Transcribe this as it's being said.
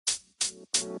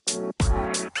Welcome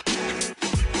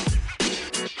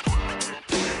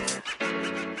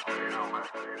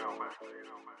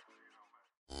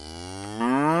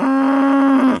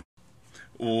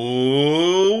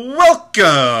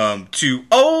to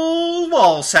Old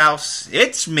Walls House.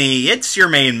 It's me, it's your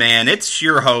main man, it's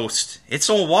your host, it's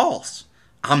Old Walls.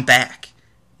 I'm back.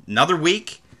 Another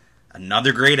week,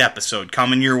 another great episode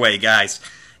coming your way, guys.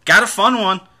 Got a fun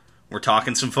one. We're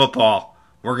talking some football.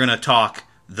 We're going to talk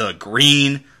the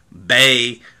Green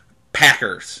Bay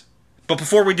Packers. But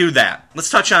before we do that, let's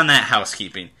touch on that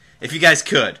housekeeping. If you guys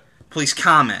could, please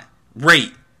comment,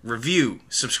 rate, review,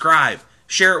 subscribe,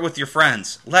 share it with your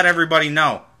friends. Let everybody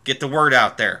know. Get the word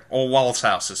out there. Old Walls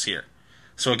House is here.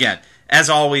 So again, as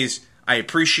always, I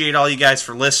appreciate all you guys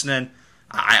for listening.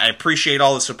 I appreciate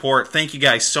all the support. Thank you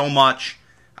guys so much.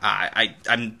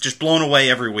 I'm just blown away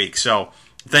every week. So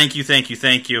thank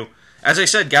you. As I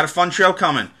said, got a fun show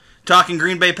coming. Talking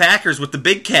Green Bay Packers with the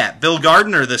big cat, Bill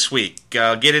Gardner, this week.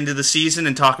 Get into the season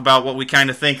and talk about what we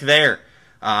kind of think there.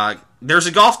 There's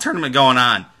a golf tournament going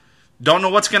on. Don't know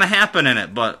what's going to happen in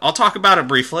it, but I'll talk about it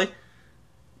briefly.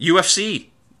 UFC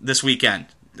this weekend.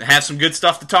 Have some good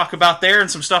stuff to talk about there and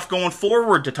some stuff going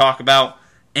forward to talk about.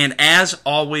 And as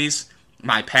always,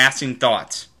 my passing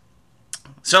thoughts.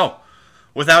 So,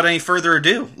 without any further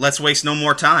ado, let's waste no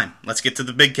more time. Let's get to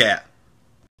the big cat.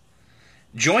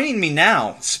 Joining me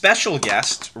now, special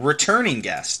guest, returning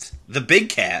guest, the big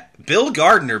cat, Bill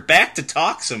Gardner, back to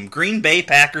talk some Green Bay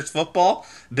Packers football.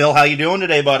 Bill, how you doing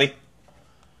today, buddy?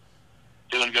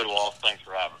 Doing good, Walt. Thanks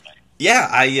for having me. Yeah,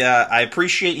 I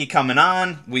appreciate you coming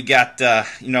on. We got, the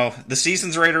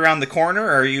season's right around the corner.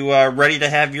 Are you ready to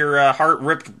have your heart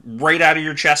ripped right out of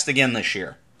your chest again this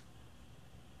year?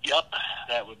 Yep,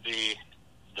 that would be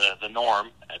the norm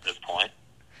at this point.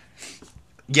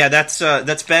 Yeah,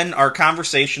 that's been our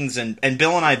conversations, and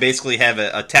Bill and I basically have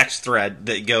a text thread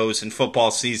that goes in football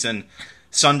season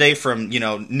Sunday from,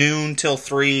 noon till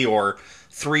 3 or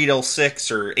 3 till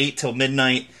 6 or 8 till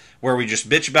midnight, where we just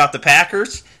bitch about the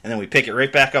Packers, and then we pick it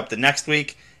right back up the next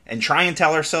week and try and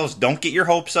tell ourselves, don't get your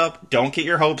hopes up,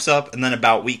 and then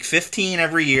about week 15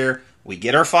 every year, we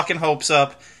get our fucking hopes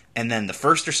up, and then the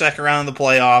first or second round of the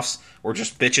playoffs, we're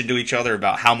just bitching to each other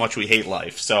about how much we hate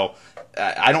life. So,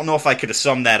 I don't know if I could have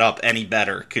summed that up any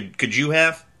better. Could you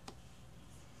have?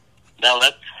 No,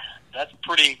 that's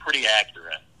pretty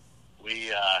accurate. We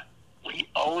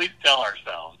always tell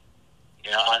ourselves,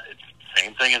 it's the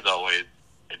same thing as always.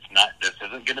 This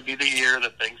isn't going to be the year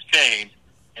that things change.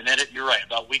 And then you're right,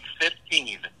 about week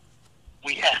 15,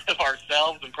 we have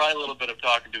ourselves and probably a little bit of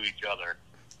talking to each other.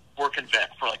 We're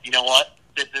convinced. We're like, you know what?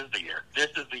 This is the year. This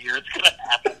is the year it's going to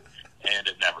happen. And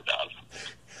it never does.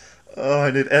 Oh,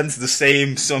 and it ends the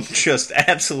same, some just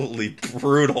absolutely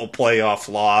brutal playoff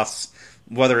loss.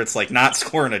 Whether it's like not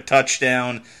scoring a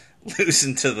touchdown,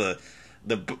 losing to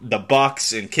the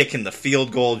Bucks and kicking the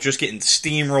field goal, just getting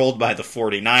steamrolled by the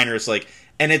 49ers.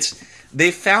 And they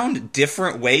found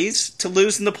different ways to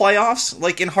lose in the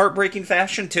playoffs, in heartbreaking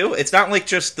fashion too. It's not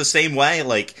just the same way.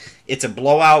 It's a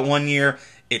blowout one year.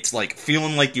 It's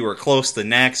feeling like you were close the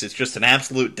next. It's just an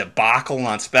absolute debacle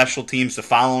on special teams the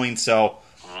following. So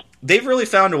they've really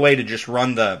found a way to just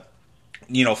run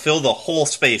fill the whole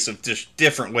space of just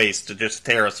different ways to just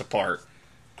tear us apart.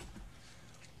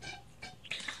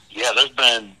 Yeah, there's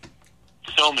been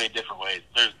so many different ways.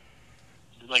 There's,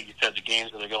 like you said, the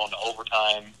games that are going to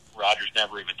overtime. Rodgers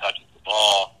never even touches the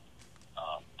ball.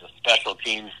 The special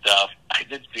team stuff. I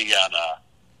did see on,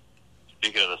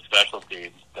 speaking of the special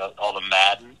teams, all the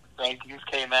Madden rankings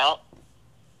came out.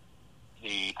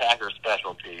 The Packers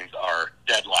special teams are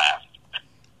dead last.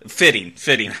 Fitting.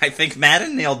 I think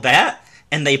Madden nailed that,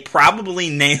 and they probably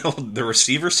nailed the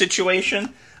receiver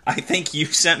situation. I think you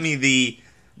sent me the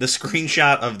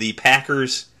screenshot of the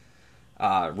Packers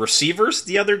receivers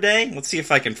the other day. Let's see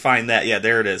if I can find that. Yeah,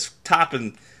 there it is. Top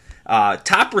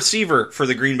receiver for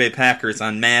the Green Bay Packers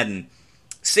on Madden.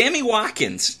 Sammy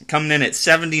Watkins coming in at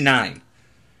 79.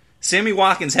 Sammy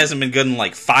Watkins hasn't been good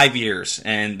in 5 years,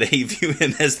 and they view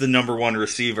him as the number one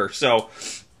receiver. So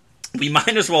we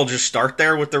might as well just start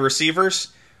there with the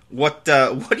receivers. What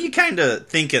are you kind of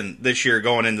thinking this year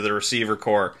going into the receiver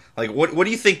core? What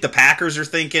do you think the Packers are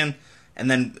thinking? And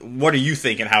then what are you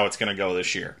thinking how it's going to go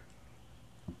this year?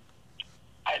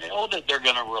 I know that they're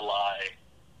going to rely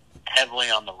heavily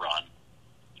on the run.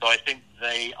 So I think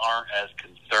they aren't as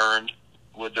concerned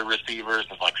with the receivers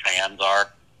as fans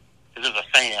are. Because as a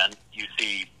fan, you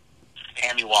see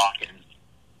Sammy Watkins,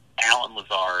 Alan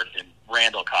Lazard, and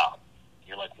Randall Cobb.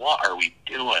 You're like, what are we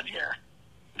doing here?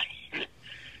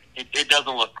 It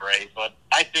doesn't look great, but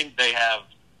I think they have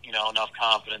enough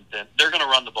confidence that they're going to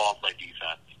run the ball and play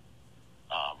defense.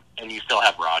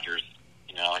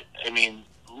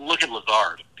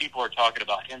 Lazard. People are talking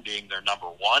about him being their number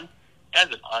one as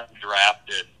an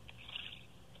undrafted,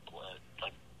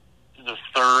 like the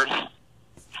third,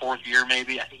 fourth year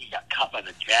maybe. I think he got cut by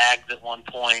the Jags at one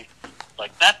point.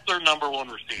 Like, that's their number one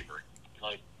receiver.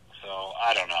 Like, so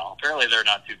I don't know. Apparently they're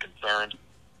not too concerned,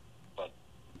 but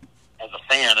as a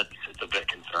fan, it's a bit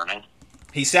concerning.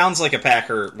 He sounds like a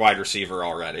Packer wide receiver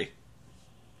already.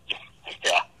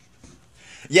 Yeah.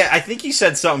 Yeah, I think you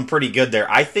said something pretty good there.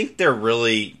 I think they're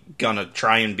really going to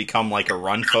try and become like a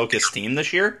run-focused team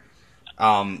this year.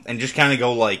 And just kind of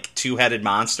go like two-headed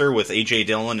monster with A.J.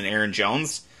 Dillon and Aaron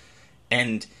Jones.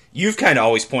 And you've kind of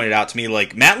always pointed out to me,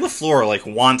 like, Matt LaFleur, like,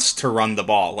 wants to run the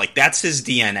ball. Like, that's his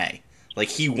DNA. Like,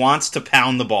 he wants to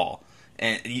pound the ball.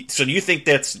 And so do you think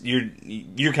that's,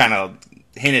 you're kind of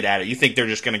hinted at it. You think they're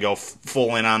just going to go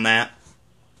full in on that?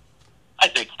 I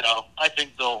think so. I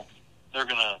think they're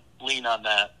going to lean on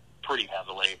that pretty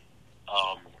heavily.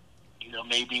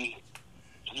 Maybe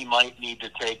he might need to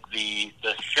take the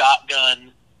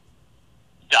shotgun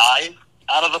dive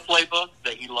out of the playbook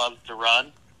that he loves to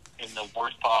run in the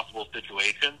worst possible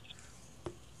situations.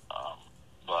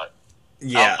 But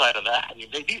yeah. Outside of that, I mean,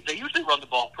 they usually run the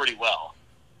ball pretty well,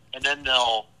 and then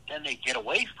they get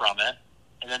away from it,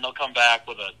 and then they'll come back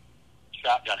with a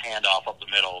shotgun handoff up the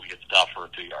middle and get stuffed for a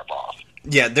 2-yard loss.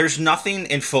 Yeah, there's nothing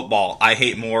in football I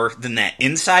hate more than that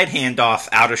inside handoff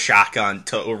out of shotgun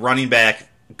to a running back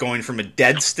going from a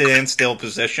dead standstill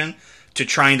position to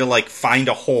trying to, like, find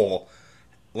a hole,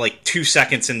 like, 2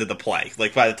 seconds into the play.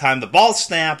 Like, by the time the ball's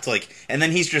snapped, like, and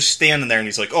then he's just standing there and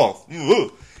he's like, oh,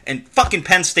 ooh. And fucking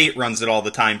Penn State runs it all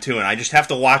the time, too, and I just have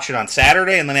to watch it on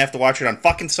Saturday and then I have to watch it on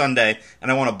fucking Sunday,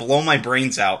 and I want to blow my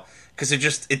brains out. Because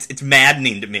it's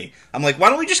maddening to me. I'm like, why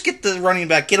don't we just get the running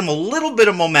back, get him a little bit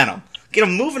of momentum, get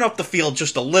him moving up the field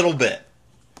just a little bit.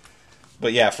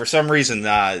 But yeah, for some reason,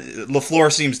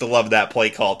 LaFleur seems to love that play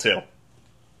call too.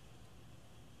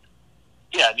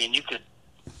 Yeah, I mean, you could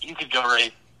go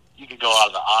out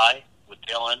of the eye with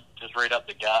Dillon, just right up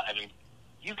the gut. I mean,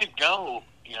 you could go,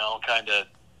 kind of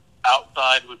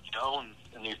outside with Jones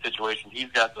in these situations. He's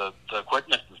got the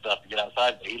quickness and stuff to get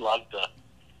outside, but he loves to.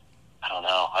 I don't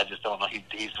know. I just don't know.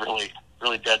 He's really,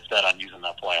 really dead set on using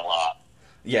that play a lot.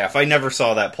 Yeah, if I never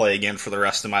saw that play again for the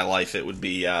rest of my life, it would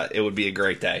be a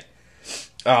great day.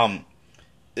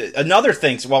 Another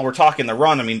thing, so while we're talking the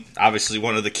run, I mean, obviously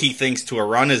one of the key things to a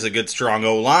run is a good, strong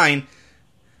O-line.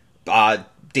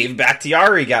 David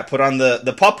Bakhtiari got put on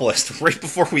the PUP list right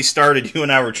before we started. You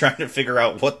and I were trying to figure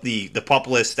out what the PUP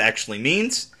list actually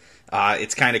means.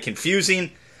 It's kind of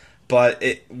confusing. But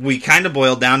we kind of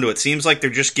boiled down to it seems like they're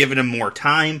just giving him more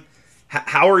time.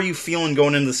 How are you feeling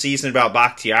going into the season about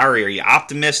Bakhtiari? Are you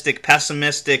optimistic,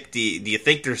 pessimistic? Do you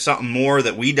think there's something more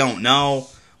that we don't know?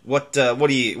 What do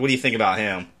you think about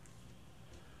him?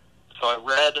 So I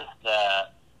read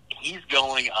that he's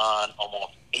going on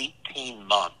almost 18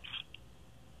 months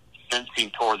since he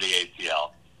tore the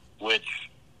ACL, which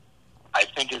I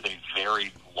think is a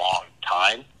very long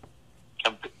time.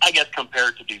 I guess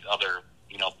compared to these other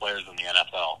players in the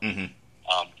NFL.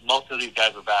 Mm-hmm. Most of these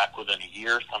guys are back within a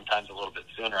year, sometimes a little bit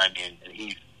sooner. I mean, and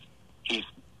he's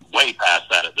way past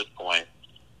that at this point.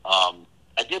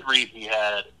 I did read he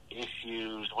had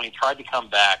issues when he tried to come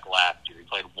back last year. He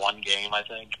played one game, I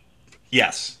think.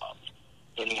 Yes.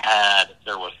 And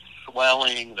there was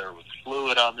swelling, there was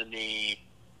fluid on the knee,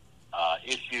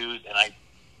 issues, and I'm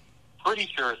pretty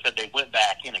sure it said they went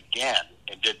back in again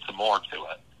and did some more to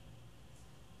it.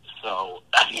 So,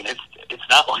 I mean, it's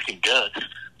not looking good.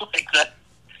 Like that,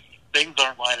 things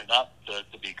aren't lining up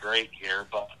to be great here.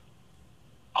 But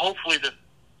hopefully,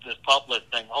 this PUP list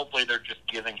thing. Hopefully, they're just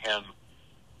giving him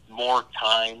more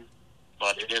time.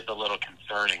 But it is a little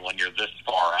concerning when you're this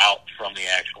far out from the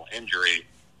actual injury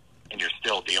and you're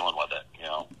still dealing with it.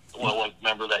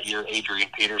 Remember that year, Adrian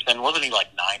Peterson? Wasn't he like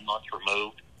 9 months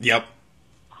removed? Yep.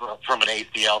 From an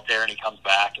ACL tear, and he comes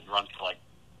back and runs for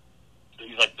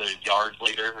he's like the yards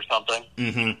leader or something.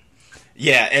 Mm-hmm.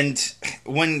 Yeah, and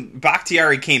when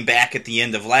Bakhtiari came back at the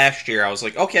end of last year, I was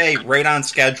like, okay, right on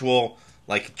schedule,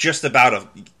 like just about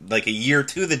a year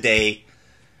to the day.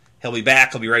 He'll be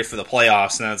back, he'll be ready for the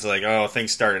playoffs, and then it's like, oh,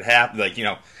 things started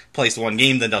happening, plays one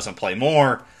game, then doesn't play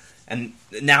more. And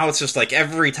now it's just like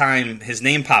every time his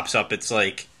name pops up, it's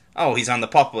like, oh, he's on the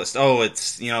PUP list. Oh,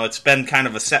 it's been kind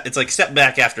of it's like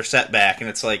setback after setback, and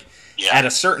it's like, At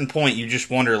a certain point, you just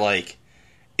wonder, like,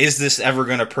 is this ever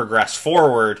going to progress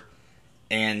forward?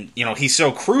 And, he's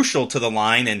so crucial to the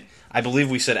line, and I believe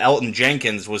we said Elton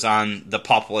Jenkins was on the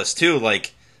PUP list too.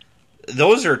 Like,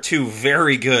 those are two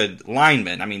very good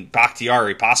linemen. I mean,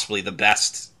 Bakhtiari, possibly the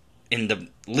best in the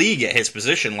league at his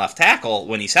position, left tackle,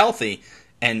 when he's healthy.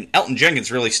 And Elton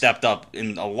Jenkins really stepped up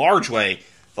in a large way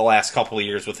the last couple of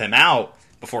years with him out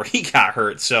before he got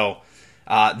hurt. So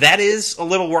that is a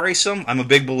little worrisome. I'm a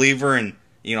big believer in,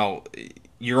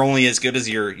 you're only as good as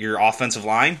your offensive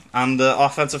line on the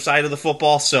offensive side of the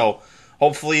football. So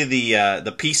hopefully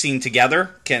the piecing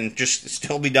together can just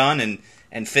still be done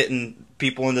and fitting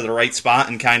people into the right spot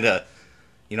and kind of,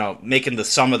 making the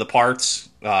sum of the parts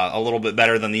a little bit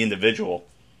better than the individual.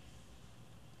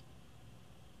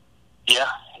 Yeah,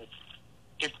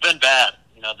 it's been bad.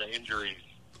 The injuries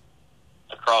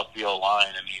across the O-line.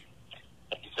 I mean,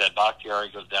 like you said, Bakhtiari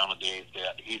goes down with the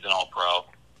ACL. He's an All-Pro.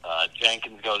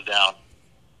 Jenkins goes down.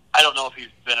 I don't know if he's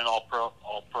been an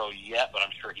All-Pro yet, but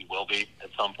I'm sure he will be at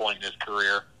some point in his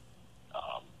career.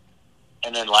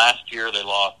 And then last year they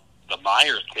lost the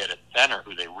Myers kid at center,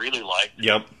 who they really liked.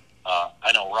 Yep.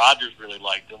 I know Rodgers really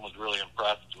liked him, was really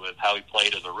impressed with how he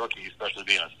played as a rookie, especially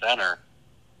being a center.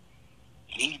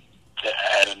 He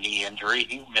had a knee injury.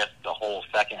 He missed the whole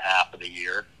second half of the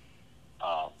year.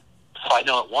 So I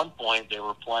know at one point they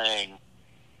were playing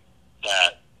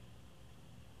that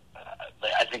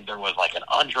I think there was like an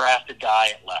undrafted guy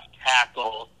at left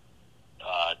tackle,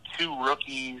 two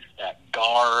rookies at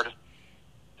guard.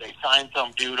 They signed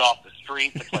some dude off the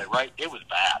street to play right. It was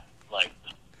bad.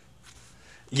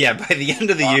 Yeah, by the end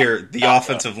of the year, the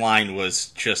offensive line was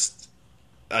just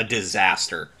a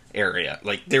disaster area.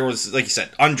 There was, like you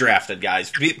said, undrafted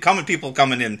guys, people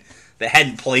coming in that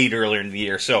hadn't played earlier in the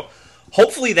year. So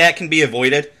hopefully that can be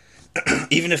avoided.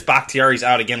 Even if Bakhtiari's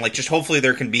out again, just hopefully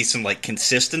there can be some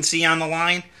consistency on the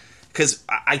line. Because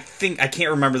I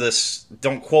can't remember this,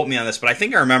 don't quote me on this, but I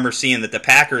think I remember seeing that the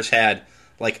Packers had,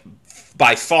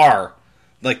 by far,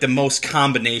 the most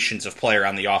combinations of player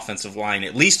on the offensive line,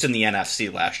 at least in the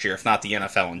NFC last year, if not the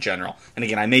NFL in general. And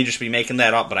again, I may just be making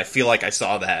that up, but I feel like I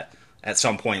saw that at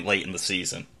some point late in the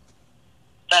season.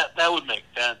 That would make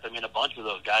sense. I mean, a bunch of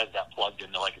those guys got plugged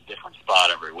into a different spot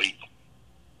every week.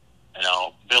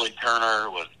 Billy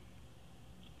Turner was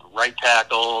right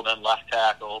tackle, then left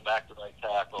tackle, back to right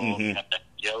tackle. Mm-hmm. And then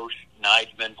Yosh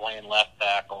Nijman playing left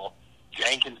tackle.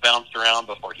 Jenkins bounced around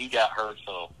before he got hurt,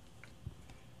 so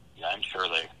yeah, I'm sure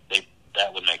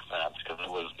that would make sense because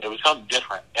it was something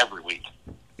different every week.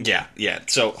 Yeah.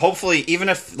 So hopefully, even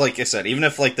if, like I said,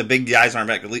 the big guys aren't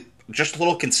back, just a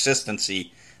little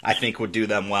consistency, I think, would do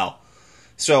them well.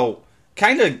 So,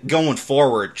 kind of going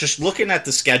forward, just looking at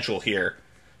the schedule here,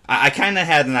 I kind of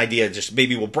had an idea. Just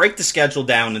maybe we'll break the schedule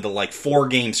down into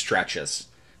 4-game stretches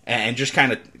and just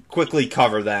kind of quickly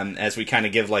cover them as we kind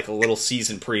of give a little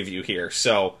season preview here.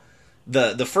 So,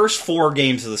 the first 4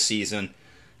 games of the season,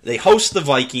 they host the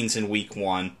Vikings in week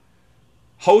 1,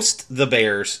 host the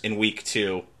Bears in week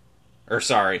 2. They're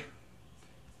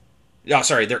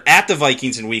at the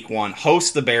Vikings in week 1,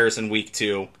 host the Bears in week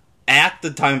 2, at the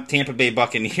Tampa Bay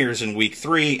Buccaneers in week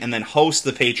 3, and then host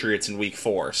the Patriots in week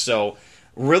 4. So,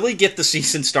 really get the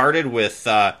season started with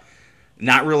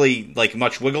not really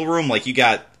much wiggle room. You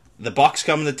got the Bucs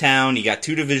coming to town, you got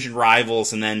 2 division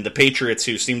rivals, and then the Patriots,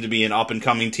 who seem to be an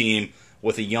up-and-coming team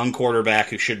with a young quarterback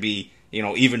who should be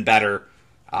even better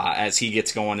as he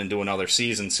gets going into another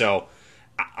season. So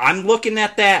I'm looking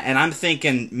at that and I'm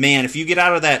thinking, man, if you get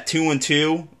out of that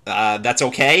 2-2, that's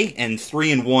okay, and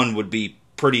 3-1 would be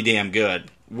pretty damn good.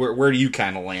 Where do you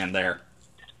kind of land there?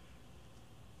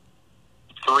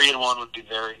 3-1 would be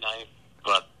very nice,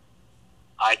 but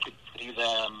I could see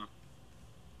them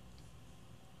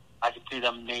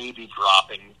maybe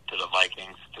dropping to the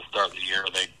Vikings to start the year.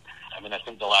 I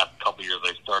think the last couple of years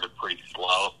they started pretty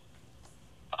slow.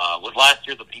 Was last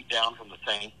year the beatdown from the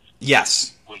Saints?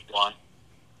 Yes. Week 1?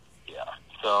 Yeah.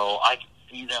 So I could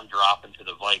see them dropping to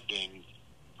the Vikings,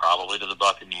 probably to the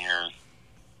Buccaneers.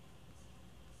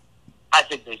 I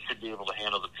think they should be able to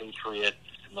handle the Patriots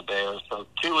and the Bears. So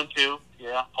 2-2,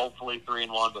 yeah. Hopefully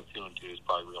 3-1, but 2-2 is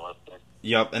probably realistic.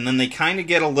 Yep, and then they kind of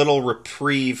get a little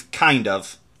reprieve,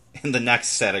 in the next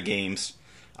set of games.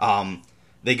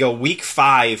 They go week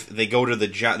 5. They go to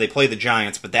they play the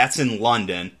Giants, but that's in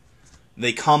London.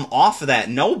 They come off of that,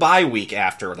 no bye week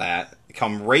after that. They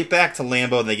come right back to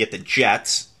Lambeau, and they get the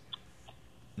Jets.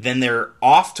 Then they're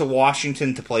off to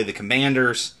Washington to play the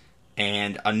Commanders,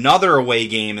 and another away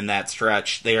game in that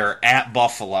stretch. They are at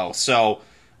Buffalo. So,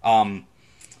 only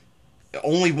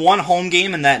one home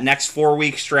game in that next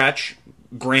 4-week stretch.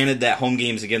 Granted, that home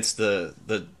game's against the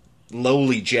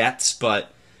lowly Jets,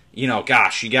 but you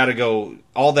got to go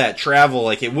all that travel.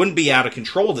 It wouldn't be out of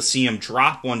control to see them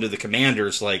drop one to the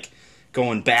Commanders,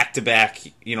 going back to back,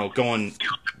 going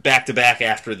back to back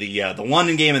after the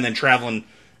London game, and then traveling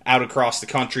out across the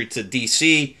country to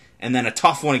DC, and then a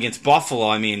tough one against Buffalo.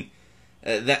 I mean,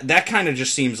 that kind of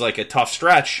just seems like a tough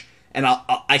stretch. and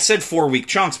I said 4-week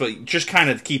chunks, but just kind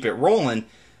of keep it rolling.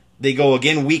 They go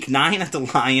again week 9 at the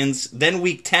Lions, then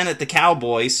week 10 at the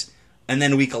Cowboys, and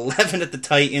then week 11 at the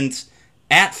Titans,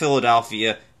 at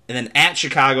Philadelphia, and then at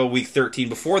Chicago week 13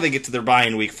 before they get to their bye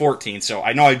in week 14. So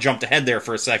I know I jumped ahead there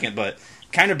for a second, but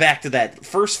kind of back to that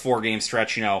first 4-game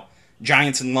stretch,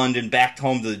 Giants in London, back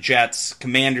home to the Jets,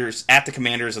 Commanders at the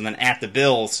Commanders, and then at the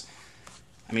Bills.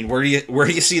 I mean, where do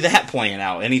you see that playing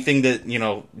out? Anything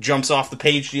that, jumps off the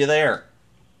page to you there?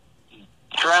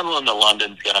 Traveling to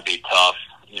London's going to be tough.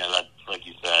 That's like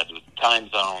you said, with time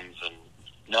zones and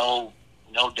no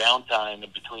downtime in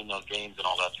between those games and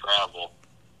all that travel.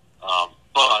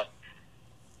 But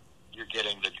you're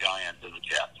getting the Giants and the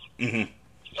Jets. Mm-hmm.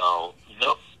 So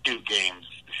those 2 games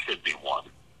should be won.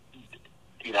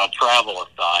 Travel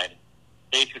aside,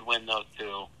 they should win those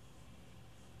 2.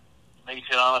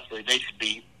 They should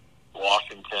beat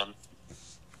Washington.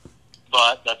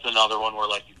 But that's another one where,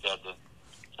 like you said,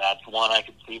 that's one I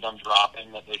could see them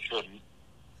dropping that they shouldn't.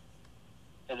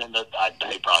 And then they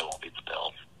probably won't beat the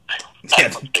Bills.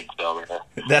 That's a big failure.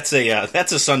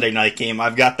 That's a Sunday night game.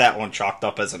 I've got that one chalked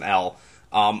up as an L.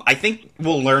 I think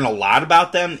we'll learn a lot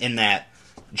about them in that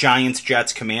Giants,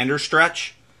 Jets, Commanders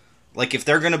stretch. Like, if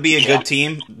they're going to be a good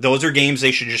team, those are games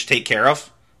they should just take care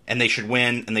of, and they should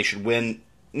win,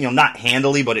 not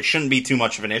handily, but it shouldn't be too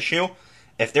much of an issue.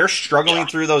 If they're struggling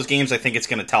through those games, I think it's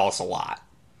going to tell us a lot.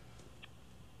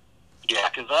 Yeah,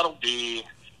 because that'll be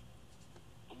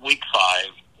week 5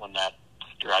 when that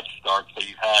stretch starts. So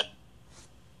you've had,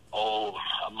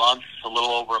 a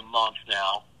little over a month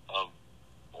now of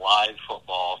live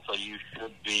football, so you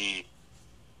should be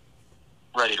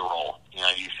ready to roll.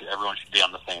 Everyone should be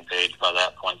on the same page by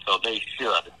that point. So they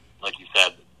should, like you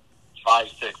said, 5,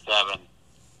 6, 7,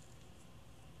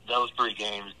 those 3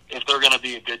 games. If they're going to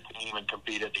be a good team and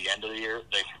compete at the end of the year,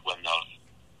 they should win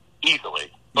those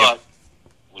easily. But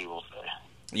we will see.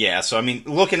 Yeah, so I mean,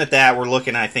 looking at that, we're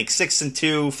looking at, I think,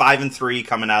 6-2, 5-3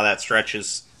 coming out of that stretch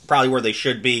is probably where they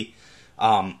should be.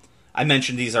 I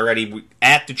mentioned these already.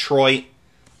 At Detroit,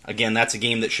 again, that's a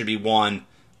game that should be won.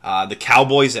 The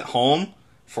Cowboys at home,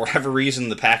 for whatever reason,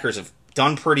 the Packers have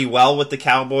done pretty well with the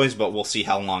Cowboys, but we'll see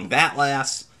how long that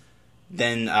lasts.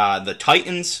 Then the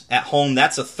Titans at home,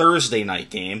 that's a Thursday night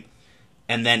game.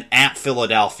 And then at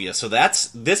Philadelphia. So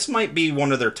this might be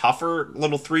one of their tougher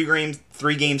little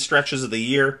 3-game stretches of the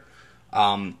year.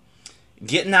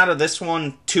 Getting out of this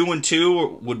one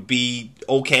 2-2 would be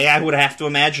okay, I would have to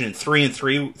imagine, and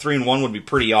 3-1 would be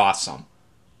pretty awesome.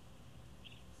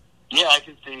 Yeah, I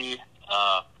can see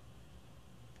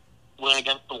win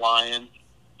against the Lions.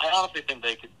 I honestly think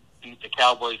they could beat the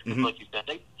Cowboys because, like you said,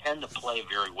 they tend to play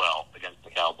very well against the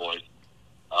Cowboys.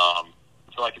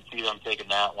 So I could see them taking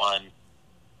that one.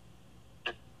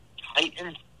 The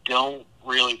Titans don't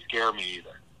really scare me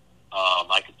either.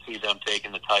 I could see them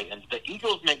taking the Titans. The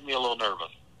Eagles make me a little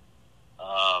nervous.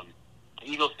 The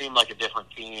Eagles seem like a different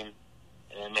team,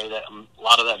 and a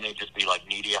lot of that may just be like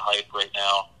media hype right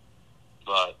now.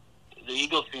 But the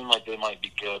Eagles seem like they might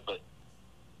be good. But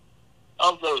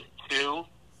of those 2,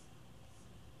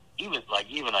 even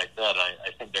I said,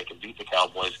 I think they could beat the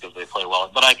Cowboys because they play well.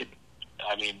 But I could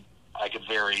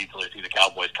very easily see the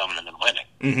Cowboys coming in and winning.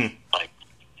 Mm-hmm.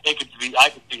 I could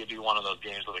see it be one of those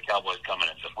games where the Cowboys come in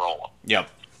and just roll them. Yep.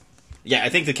 Yeah, I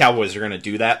think the Cowboys are going to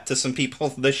do that to some people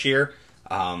this year.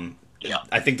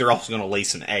 I think they're also going to lay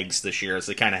some eggs this year, as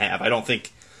they kind of have. I don't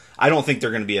think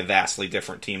they're going to be a vastly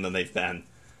different team than they've been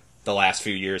the last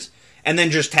few years. And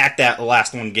then just tack that the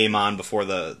last one game on before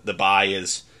the bye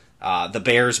is the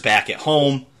Bears back at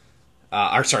home.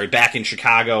 Back in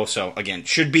Chicago. So again,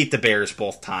 should beat the Bears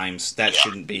both times. That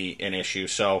shouldn't be an issue.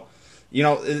 So,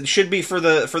 it should be for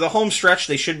the home stretch.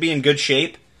 They should be in good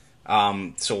shape.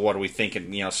 So what are we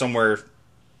thinking? Somewhere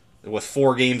with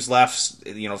 4 games left.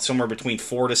 Somewhere between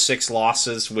 4 to 6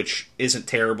 losses, which isn't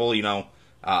terrible.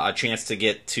 A chance to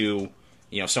get to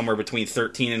somewhere between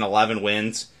 13 and 11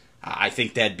 wins. I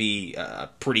think that'd be a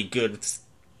pretty good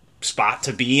spot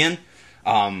to be in.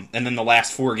 And then the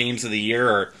last 4 games of the year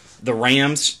are the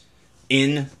Rams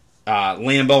in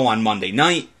Lambeau on Monday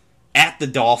night, at the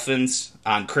Dolphins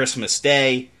on Christmas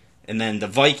Day, and then the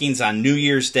Vikings on New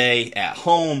Year's Day at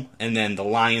home, and then the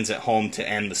Lions at home to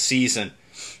end the season.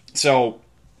 So,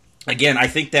 again, I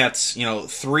think that's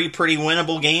 3 pretty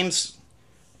winnable games,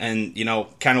 and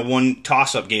kind of one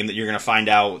toss-up game that you're going to find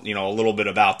out a little bit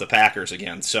about the Packers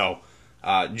again. So,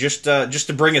 just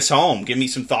to bring us home, give me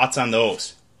some thoughts on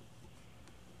those.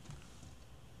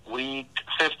 Week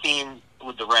 15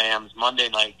 with the Rams, Monday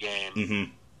night game.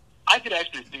 Mm-hmm. I could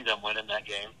actually see them winning that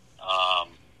game.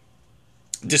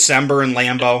 December in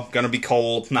Lambeau, going to be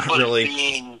cold. Not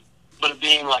really. but it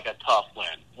being like a tough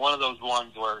win. One of those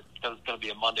ones where because it's going to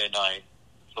be a Monday night,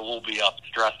 so we'll be up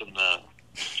stressing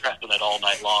it all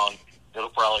night long. It'll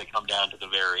probably come down to the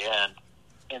very end,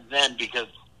 and then because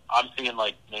I'm seeing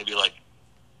maybe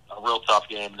a real tough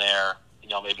game there.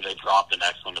 Maybe they drop the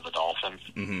next one to the Dolphins.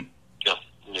 Mm-hmm. Just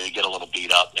they get a little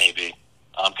beat up, maybe.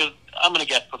 Because I'm going to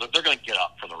guess they're going to get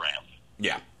up for the Rams.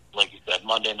 Yeah. Like you said,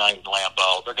 Monday night in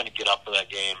Lambeau, they're going to get up for that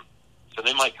game. So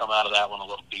they might come out of that one a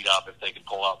little beat up if they can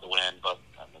pull out the win, but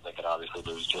they could obviously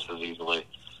lose just as easily.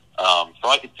 So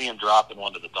I could see them dropping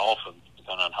one to the Dolphins,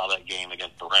 depending on how that game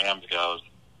against the Rams goes.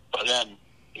 But then,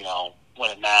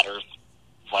 when it matters,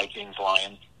 Vikings,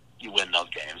 Lions, you win those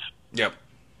games. Yep.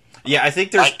 Yeah, I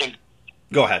think there's...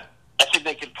 Go ahead. I think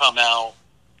they could come out.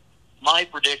 My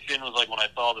prediction was when I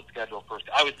saw the schedule first,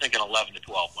 I was thinking 11 to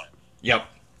 12 wins. Yep.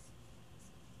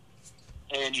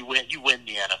 And you win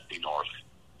the NFC North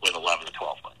with 11 to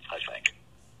 12 wins, I think.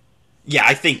 Yeah,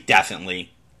 I think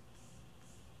definitely.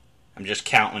 I'm just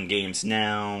counting games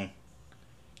now.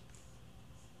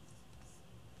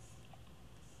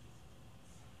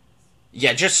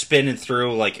 Yeah, just spinning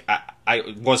through,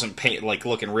 I wasn't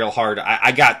looking real hard.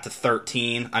 I got to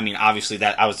 13. I mean, obviously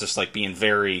that I was just being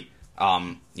very,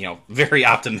 very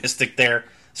optimistic there.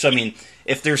 So I mean,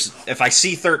 if I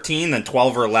see 13, then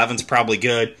 12 or 11 is probably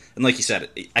good. And like you said,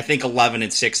 I think 11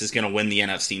 and 6 is going to win the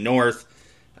NFC North.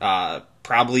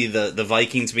 Probably the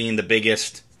Vikings being the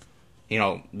biggest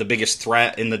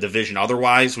threat in the division.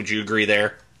 Otherwise, would you agree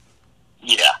there?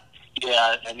 Yeah.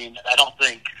 I mean, I don't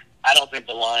think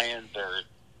the Lions are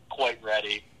quite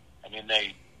ready. I mean,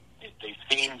 they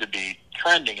seem to be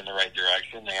trending in the right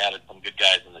direction. They added some good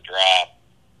guys in the draft,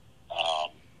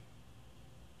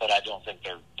 but I don't think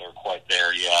they're quite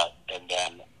there yet. And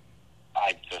then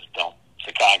I just don't.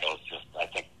 Chicago's just. I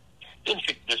think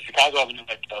does Chicago have a new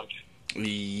head coach?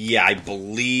 Yeah, I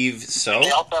believe so. And they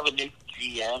also have a new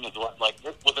GM as well.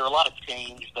 Was there a lot of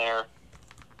change there?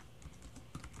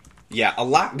 Yeah, a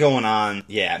lot going on.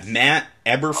 Yeah, Matt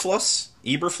Eberflus?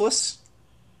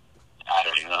 I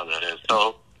don't even know who that is.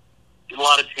 So, a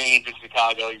lot of change in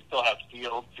Chicago. You still have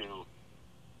Fields, who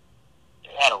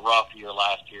had a rough year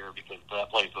last year because that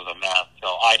place was a mess.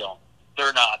 So,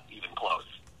 they're not even close.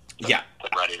 Yeah. To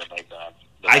ready to make the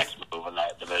next move in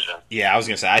that division. Yeah, I was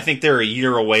going to say, I think they're a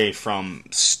year away from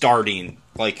starting,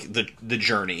 the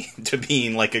journey to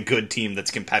being, a good team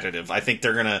that's competitive. I think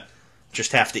they're going to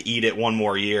just have to eat it one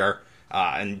more year.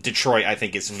 And Detroit, I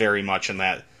think, is very much in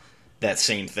that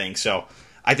same thing. So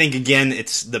I think, again,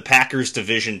 it's the Packers'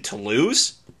 division to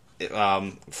lose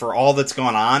for all that's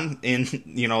gone on in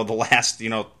the last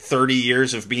 30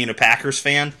 years of being a Packers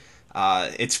fan.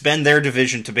 It's been their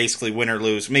division to basically win or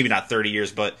lose. Maybe not 30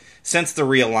 years, but since the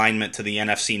realignment to the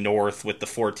NFC North with the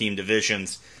 4-team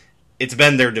divisions, it's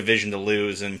been their division to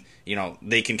lose, and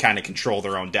they can kind of control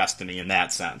their own destiny in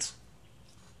that sense.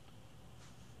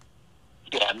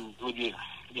 Yeah, and you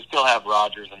still have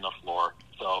Rodgers in the floor,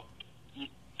 so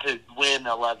to win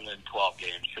 11 and 12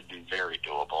 games should be very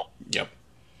doable. Yep.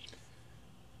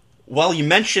 Well, you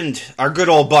mentioned our good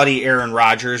old buddy Aaron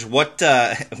Rodgers. What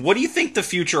do you think the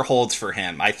future holds for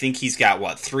him? I think he's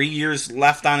got 3 years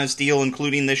left on his deal,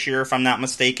 including this year, if I'm not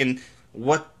mistaken.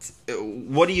 What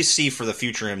do you see for the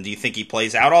future of him? Do you think he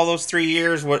plays out all those 3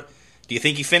 years? What do you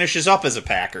think he finishes up as a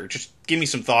Packer? Just give me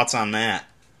some thoughts on that.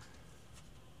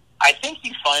 I think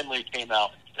he finally came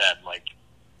out and said,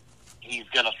 he's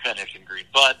going to finish in Green.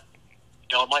 But,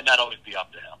 it might not always be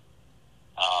up to him.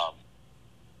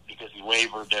 Because he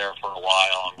wavered there for a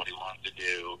while on what he wanted to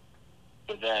do.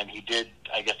 But then he did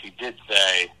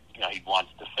say, he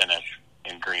wants to finish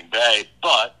in Green Bay.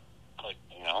 But,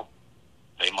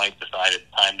 they might decide it's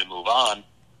time to move on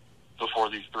before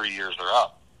these 3 years are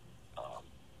up.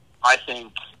 I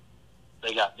think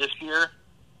they got this year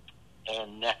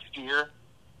and next year.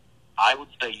 I would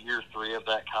say year 3 of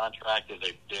that contract is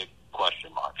a big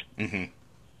question mark. Mm-hmm.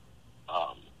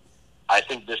 I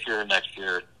think this year and next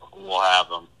year we'll have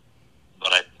him,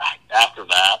 but after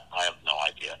that, I have no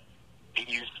idea.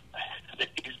 He's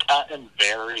gotten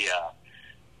very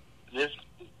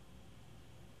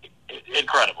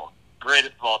incredible,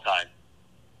 greatest of all time.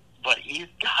 But he's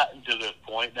gotten to this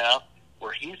point now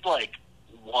where he's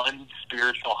one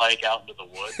spiritual hike out into the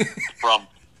woods from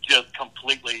just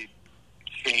completely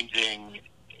changing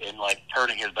and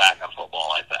turning his back on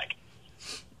football, I think.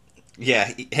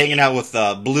 Yeah, hanging out with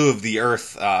Blue of the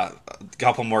Earth a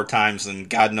couple more times, and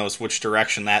God knows which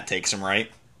direction that takes him,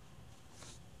 right?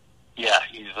 Yeah,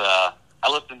 he's. I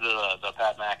listen to the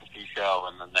Pat McAfee show,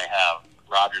 and then they have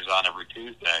Rodgers on every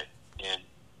Tuesday, and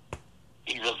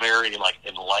he's a very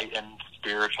enlightened,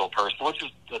 spiritual person,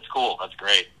 that's cool. That's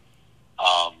great.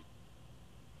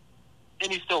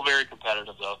 and he's still very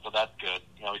competitive though, so that's good.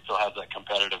 You know, he still has that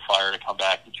competitive fire to come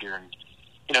back each year and,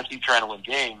 you know, keep trying to win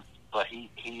games. But he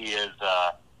is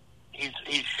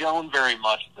he's shown very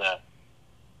much that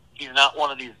he's not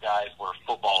one of these guys where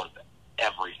football is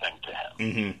everything to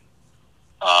him.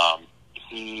 Mm-hmm.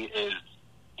 He is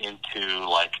into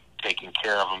like taking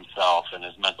care of himself and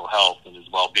his mental health and his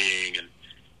well-being, and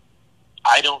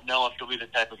I don't know if he'll be the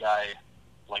type of guy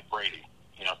like Brady,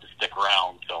 you know, to stick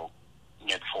around till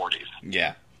mid-40s.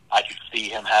 Yeah. I could see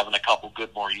him having a couple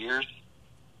good more years.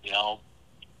 You know,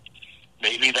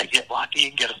 maybe they get lucky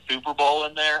and get a Super Bowl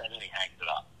in there, and then he hangs it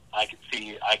up. I could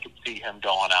see him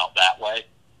going out that way.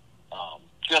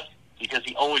 Just because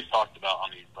he always talks about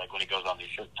on these, like when he goes on these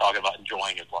shows, talking about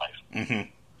enjoying his life. Mm-hmm.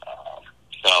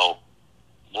 So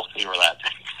we'll see where that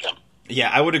takes him. Yeah,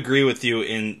 I would agree with you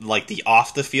in like the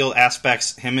off the field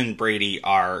aspects. Him and Brady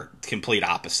are complete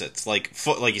opposites. Like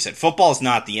you said, football is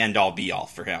not the end all be all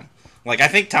for him. Like I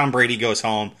think Tom Brady goes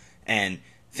home and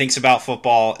thinks about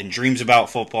football and dreams about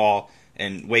football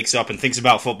and wakes up and thinks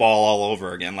about football all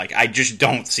over again. Like I just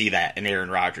don't see that in Aaron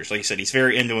Rodgers. Like you said, he's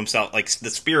very into himself, like the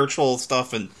spiritual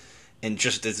stuff, and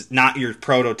just is not your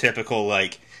prototypical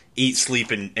like eat,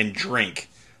 sleep, and drink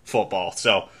football.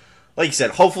 So. Like you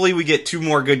said, hopefully we get 2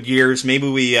 more good years. Maybe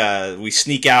we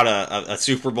sneak out a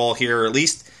Super Bowl here, or at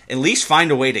least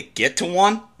find a way to get to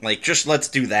one. Like, just let's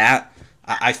do that.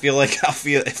 I feel like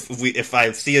if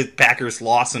I see a Packers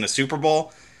loss in a Super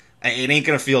Bowl, it ain't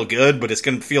gonna feel good, but it's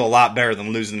gonna feel a lot better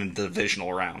than losing in the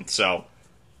divisional round. So,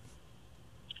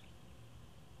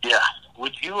 yeah,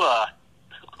 would you?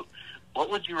 What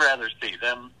would you rather see,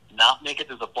 them not make it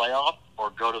to the playoffs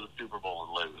or go to the Super Bowl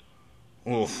and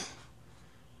lose? Oof.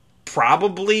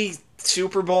 Probably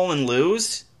Super Bowl and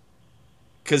lose,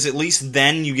 because at least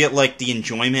then you get like the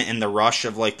enjoyment and the rush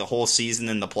of like the whole season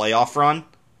and the playoff run.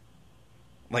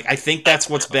 Like I think that's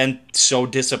what's been so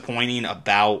disappointing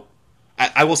about.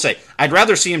 I will say I'd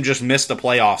rather see them just miss the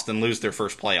playoffs than lose their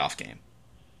first playoff game.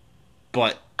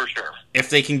 But for sure, if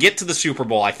they can get to the Super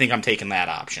Bowl, I think I'm taking that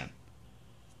option.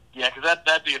 Yeah, because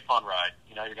that'd be a fun ride.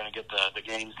 You know, you're going to get the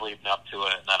games leading up to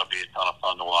it, and that'll be a ton of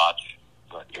fun to watch.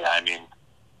 But yeah, I mean.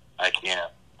 I can't.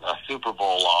 A Super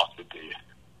Bowl loss would be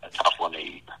a tough one to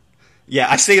eat. Yeah,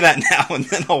 I say that now, and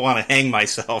then I'll want to hang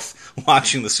myself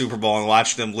watching the Super Bowl and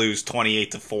watch them lose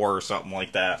 28-4 or something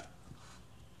like that.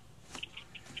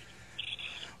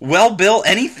 Well, Bill,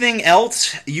 anything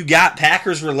else you got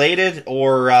Packers related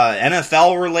or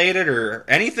NFL related or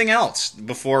anything else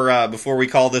before we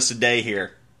call this a day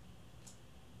here?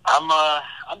 I'm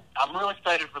real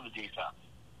excited for the defense.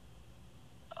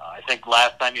 I think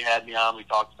last time you had me on, we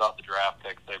talked about the draft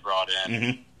picks they brought in.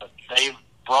 Mm-hmm. But they've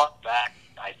brought back,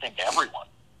 I think, everyone.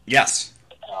 Yes.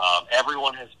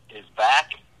 Everyone is back,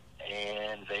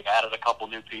 and they've added a couple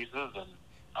new pieces, and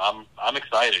I'm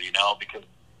excited, you know, because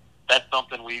that's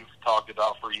something we've talked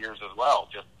about for years as well,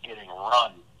 just getting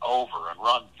run over and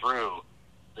run through.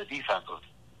 The defense was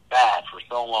bad for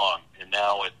so long, and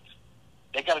now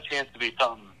they got a chance to be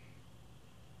something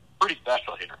pretty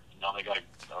special here. You know, they got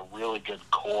a really good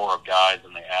core of guys,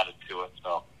 and they added to it.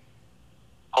 So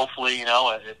hopefully, you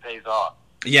know, it pays off.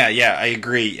 Yeah, I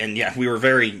agree. And yeah, we were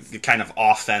very kind of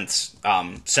offense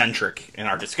centric in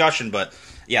our discussion, but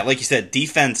yeah, like you said,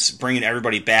 defense bringing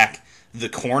everybody back, the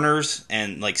corners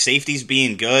and like safeties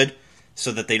being good,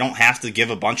 so that they don't have to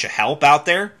give a bunch of help out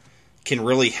there, can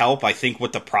really help. I think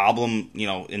what the problem, you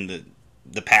know, in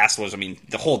the past was, I mean,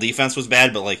 the whole defense was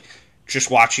bad, but like.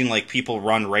 Just watching like people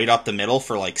run right up the middle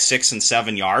for like 6 and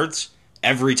 7 yards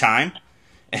every time,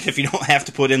 and if you don't have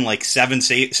to put in like seven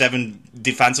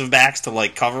defensive backs to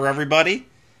like cover everybody,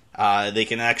 they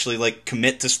can actually like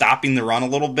commit to stopping the run a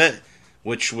little bit,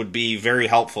 which would be very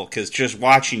helpful. Because just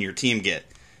watching your team get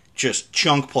just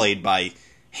chunk played by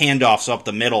handoffs up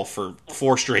the middle for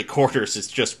 4 straight quarters is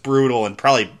just brutal and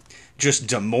probably just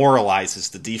demoralizes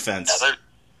the defense. Yeah,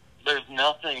 there's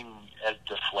nothing as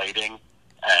deflating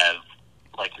as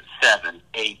like 7,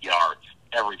 8 yards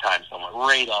every time someone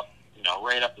right up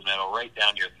the middle, right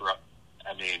down your throat.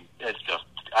 I mean, it's just,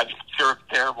 I'm sure it's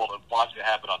terrible to watch it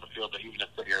happen on the field, but even to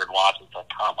sit here and watch, it's like,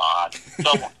 come on,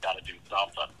 someone's got to do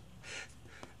something.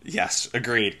 Yes,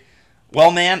 agreed.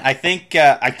 Well, man, I think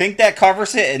that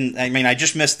covers it, and I mean, I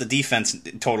just missed the defense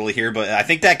totally here, but I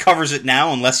think that covers it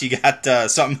now, unless you got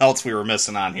something else we were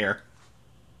missing on here.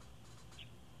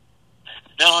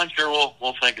 No, I'm sure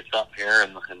we'll think of something here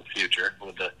in the future.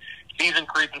 With the season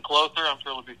creeping closer, I'm sure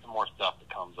there'll be some more stuff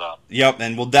that comes up. Yep,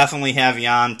 and we'll definitely have you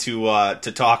on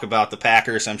to talk about the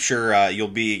Packers. I'm sure you'll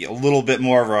be a little bit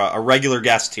more of a regular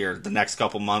guest here the next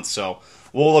couple months, so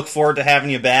we'll look forward to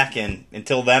having you back, and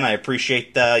until then, I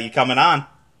appreciate you coming on.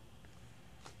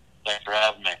 Thanks for having me.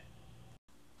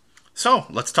 So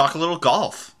let's talk a little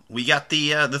golf. We got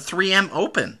the 3M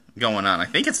Open going on. I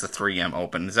think it's the 3M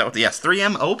Open. Is that what? Yes,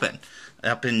 3M Open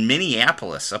up in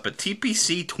Minneapolis, up at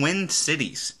TPC Twin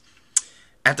Cities.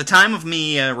 At the time of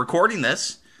me recording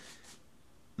this,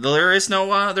 there is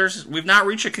no. We've not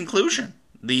reached a conclusion.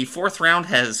 The fourth round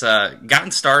has gotten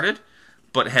started,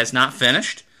 but has not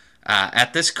finished.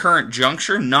 At this current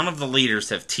juncture, none of the leaders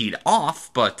have teed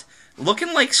off, but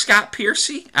looking like Scott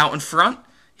Piercy out in front.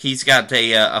 He's got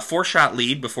a 4-shot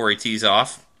lead before he tees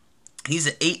off. He's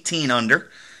at 18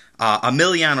 under.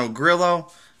 Emiliano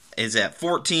Grillo is at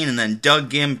 14, and then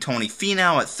Doug Gim, Tony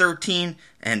Finau at 13,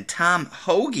 and Tom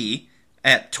Hoge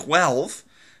at 12.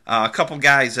 A couple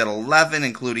guys at 11,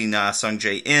 including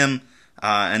Sungjae Im,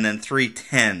 and then 3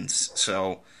 10s.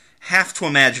 So have to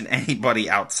imagine anybody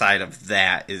outside of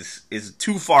that is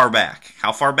too far back.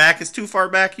 How far back is too far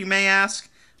back, you may ask?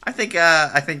 I think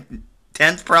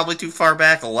 10's probably too far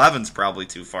back. 11's probably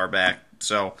too far back.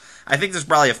 So I think there's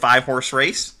probably a 5-horse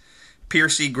race.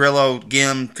 Piercy, Grillo,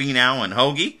 Gim, Finau, and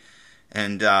Hoge.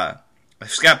 And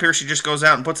if Scott Piercy just goes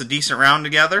out and puts a decent round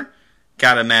together,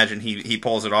 gotta imagine he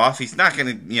pulls it off. He's not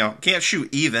gonna, can't shoot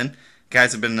even.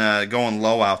 Guys have been going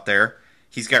low out there.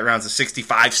 He's got rounds of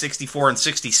 65, 64, and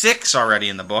 66 already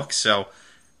in the book. So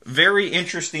very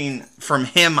interesting from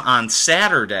him on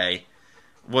Saturday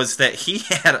was that he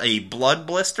had a blood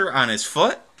blister on his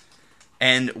foot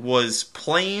and was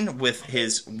playing with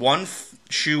his one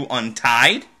shoe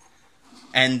untied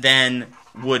and then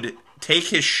would take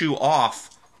his shoe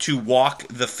off to walk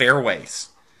the fairways.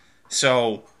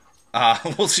 So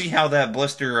we'll see how that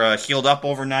blister healed up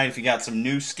overnight, if he got some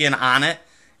new skin on it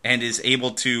and is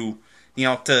able to,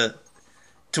 to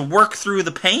work through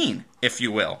the pain, if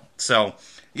you will. So,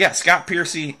 yeah, Scott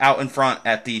Piercy out in front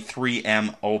at the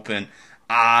 3M Open.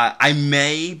 I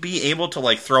may be able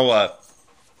to throw a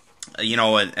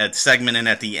segment in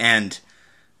at the end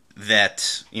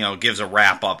that gives a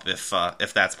wrap up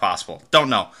if that's possible. Don't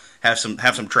know. Have some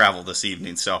travel this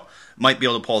evening, so might be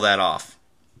able to pull that off.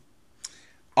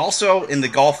 Also in the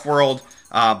golf world,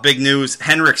 big news: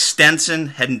 Henrik Stenson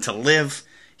heading to LIV.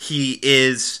 He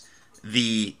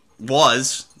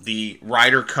was the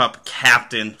Ryder Cup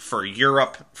captain for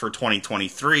Europe for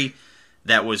 2023.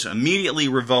 That was immediately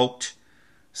revoked.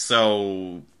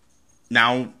 So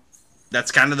now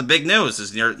that's kind of the big news,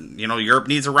 is Europe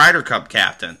needs a Ryder Cup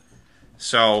captain.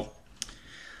 So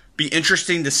be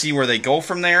interesting to see where they go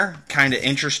from there. Kind of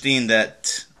interesting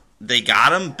that they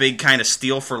got him. Big kind of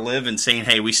steal for LIV and saying,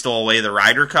 hey, we stole away the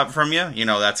Ryder Cup from you.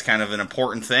 That's kind of an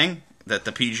important thing that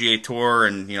the PGA Tour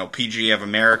and PGA of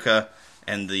America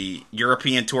and the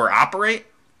European Tour operate.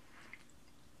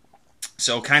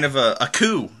 So kind of a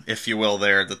coup, if you will,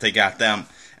 there that they got them.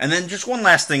 And then just one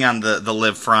last thing on the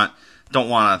LIV front. Don't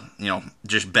want to,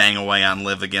 just bang away on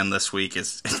LIV again this week.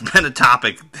 It's been a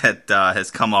topic that has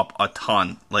come up a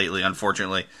ton lately,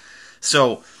 unfortunately.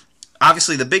 So,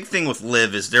 obviously, the big thing with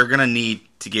LIV is they're going to need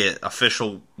to get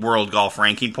official world golf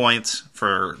ranking points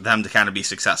for them to kind of be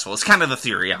successful. It's kind of the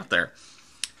theory out there.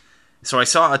 So I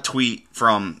saw a tweet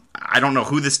from, I don't know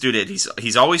who this dude is.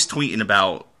 He's always tweeting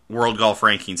about world golf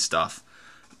ranking stuff.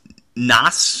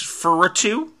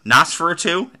 Nosferatu,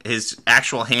 his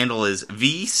actual handle is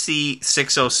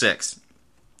VC606.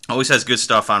 Always has good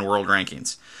stuff on world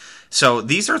rankings. So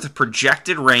these are the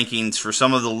projected rankings for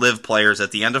some of the LIV players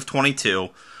at the end of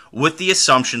 22, with the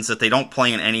assumptions that they don't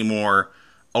play in any more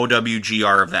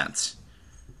OWGR events.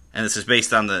 And this is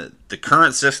based on the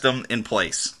current system in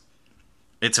place.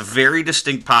 It's a very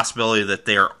distinct possibility that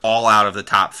they are all out of the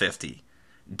top 50.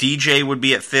 DJ would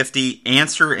be at 50.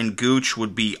 Ancer and Gooch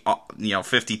would be,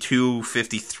 52,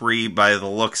 53 by the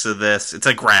looks of this. It's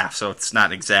a graph, so it's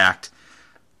not exact.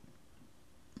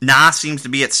 Nas seems to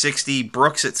be at 60.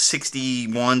 Brooks at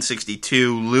 61,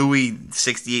 62. Louis,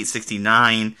 68,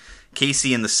 69.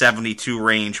 Casey in the 72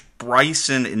 range.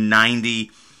 Bryson in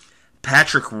 90.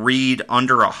 Patrick Reed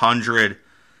under 100.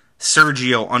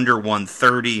 Sergio under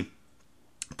 130.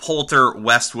 Poulter,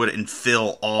 Westwood, and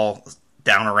Phil all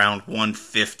down around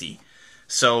 150.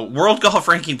 So world golf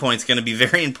ranking points going to be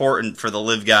very important for the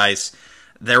LIV guys.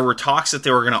 There were talks that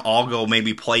they were going to all go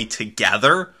maybe play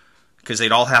together, because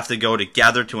they'd all have to go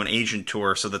together to an Asian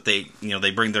tour so that they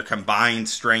bring their combined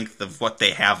strength of what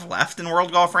they have left in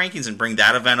world golf rankings and bring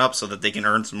that event up so that they can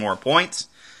earn some more points.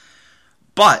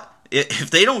 But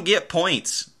if they don't get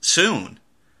points soon,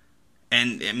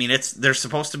 and there's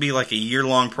supposed to be like a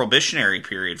year-long probationary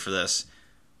period for this,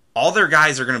 all their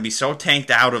guys are going to be so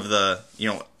tanked out of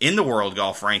in the world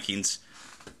golf rankings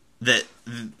that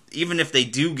even if they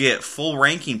do get full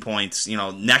ranking points,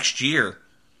 next year,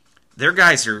 their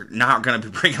guys are not going to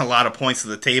be bringing a lot of points to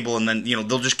the table, and then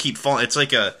they'll just keep falling. It's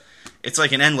like it's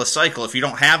like an endless cycle. If you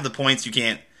don't have the points, you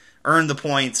can't earn the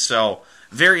points. So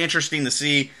very interesting to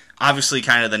see. Obviously,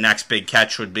 kind of the next big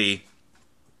catch would be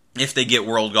if they get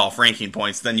World Golf Ranking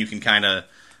points, then you can kind of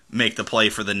make the play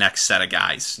for the next set of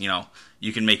guys. You know,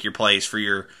 you can make your plays for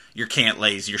your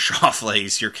Cantlays, your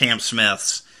Schauffele's, your Cam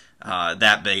Smiths,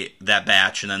 that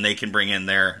batch, and then they can bring in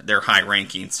their high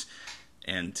rankings,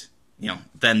 and you know,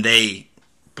 then they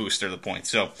booster the points.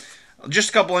 So just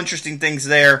a couple interesting things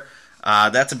there.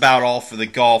 That's about all for the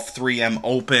Golf 3M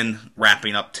Open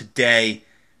wrapping up today.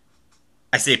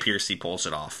 I say Piercy pulls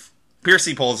it off.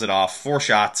 Piercy pulls it off. 4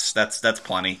 shots. That's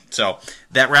plenty. So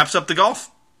that wraps up the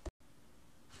golf.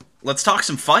 Let's talk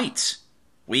some fights.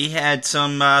 We had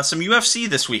some UFC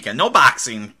this weekend. No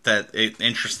boxing that it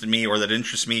interested me or that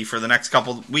interests me for the next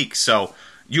couple of weeks. So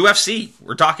UFC.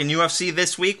 We're talking UFC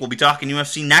this week. We'll be talking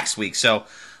UFC next week. So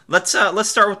let's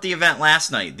start with the event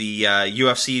last night. The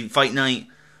UFC Fight Night.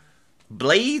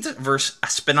 Blades versus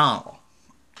Aspinall.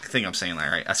 I think I'm saying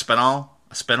that right. Aspinall?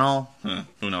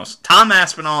 Who knows? Tom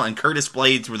Aspinall and Curtis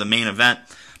Blades were the main event.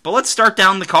 But let's start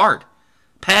down the card.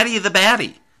 Paddy the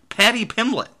Baddy. Paddy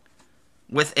Pimblett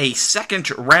with a second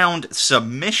round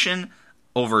submission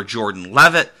over Jordan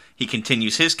Leavitt. He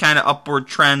continues his kind of upward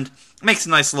trend. Makes a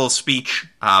nice little speech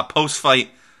post-fight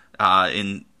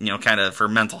in, you know, kind of for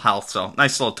mental health. So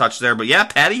nice little touch there. But yeah,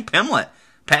 Paddy Pimblett.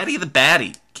 Paddy the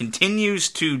Baddy continues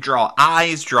to draw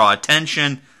eyes, draw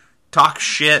attention, talk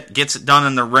shit, gets it done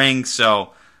in the ring,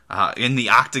 so in the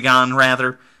octagon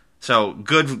rather. So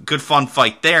good fun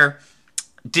fight there.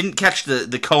 Didn't catch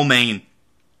the co-main.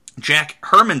 Jack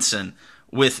Hermanson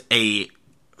with a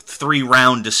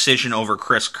 3-round decision over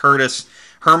Chris Curtis.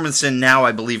 Hermanson now,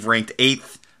 I believe, ranked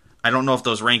 8th. I don't know if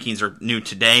those rankings are new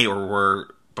today or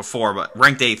were before, but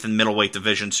ranked 8th in middleweight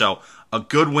division. So a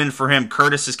good win for him.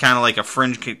 Curtis is kind of like a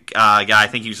fringe guy. I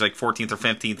think he was like 14th or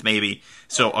 15th maybe.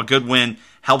 So a good win.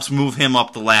 Helps move him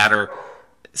up the ladder.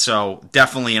 So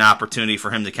definitely an opportunity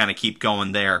for him to kind of keep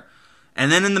going there.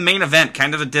 And then in the main event,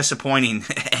 kind of a disappointing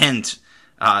end.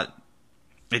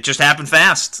 It just happened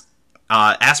fast.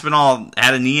 Aspinall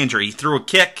had a knee injury. He threw a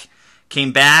kick,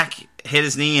 came back, hit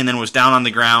his knee, and then was down on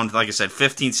the ground, like I said,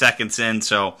 15 seconds in.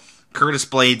 So Curtis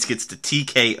Blades gets the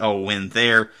TKO win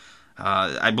there.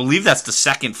 I believe that's the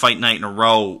second fight night in a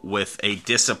row with a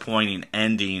disappointing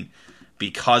ending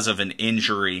because of an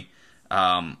injury.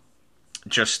 What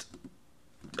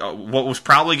was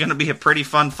probably going to be a pretty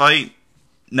fun fight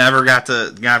never got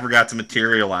to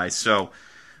materialize. So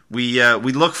we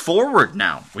look forward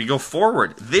now. We go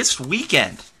forward this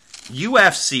weekend.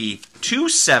 UFC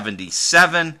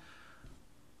 277.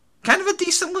 Kind of a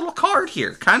decent little card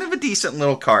here.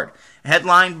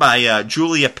 Headlined by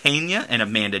Julia Pena and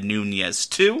Amanda Nunes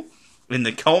too. In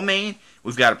the co-main,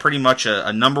 we've got pretty much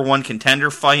a number one contender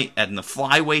fight in the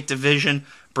flyweight division.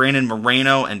 Brandon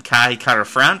Moreno and Kai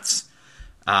Kara-France.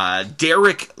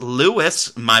 Derek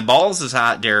Lewis, my balls is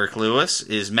hot. Derek Lewis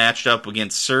is matched up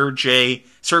against Sergey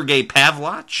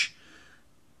Pavlovich.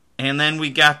 And then we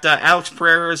got Alex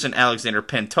Pereira and Alexander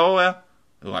Pantoja.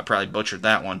 Oh, I probably butchered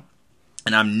that one.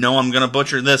 And I know I'm going to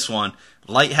butcher this one.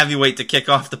 Light heavyweight to kick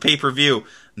off the pay-per-view.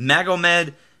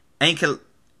 Magomed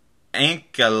Ankalaev.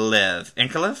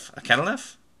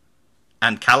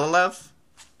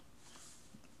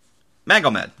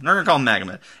 Magomed. We're going to call him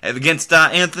Magomed. Against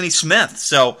Anthony Smith.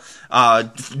 So,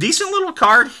 decent little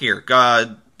card here.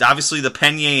 Obviously, the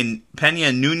Pena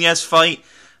and Nunes fight.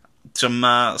 Some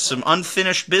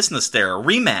unfinished business there. A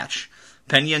rematch.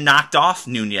 Pena knocked off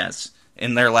Nunes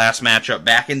in their last matchup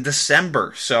back in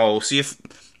December. So, see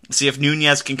if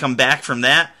Nunes can come back from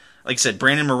that. Like I said,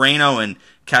 Brandon Moreno and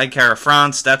Kai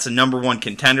Kara-France, that's a number one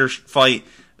contender fight.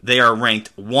 They are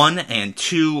ranked 1 and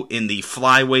 2 in the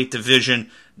flyweight division.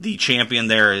 The champion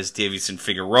there is Davison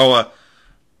Figueiredo.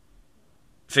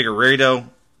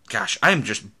 Gosh, I am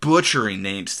just butchering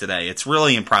names today. It's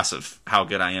really impressive how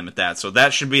good I am at that. So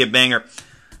that should be a banger.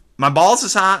 My balls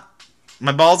is hot.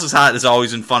 My balls is hot as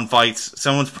always in fun fights.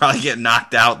 Someone's probably getting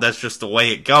knocked out. That's just the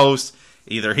way it goes.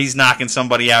 Either he's knocking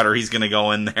somebody out or he's going to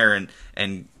go in there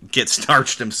and get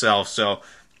starched himself. So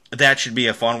that should be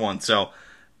a fun one. So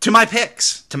to my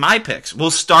picks.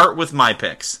 We'll start with my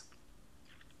picks.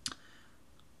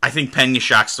 I think Pena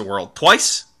shocks the world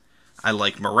twice. I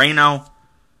like Moreno.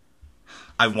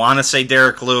 I want to say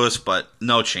Derek Lewis, but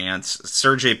no chance.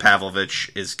 Sergey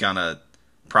Pavlovich is going to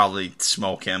probably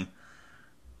smoke him.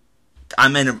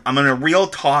 I'm in a real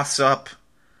toss-up.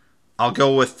 I'll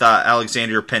go with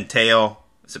Alexander Penteo.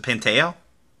 Is it Penteo?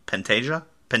 Pantoja?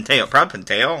 Penteo. Probably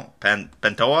Penteo.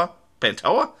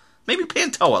 Pantoja? Maybe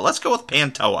Pantoja. Let's go with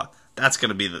Pantoja. That's going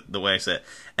to be the way I say it.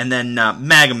 And then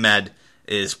Magomed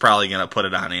is probably going to put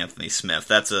it on Anthony Smith.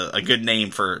 That's a good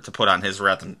name to put on his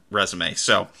resume.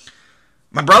 So,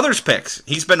 my brother's picks.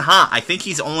 He's been hot. I think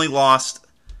he's only lost.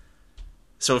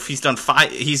 So if he's done 5,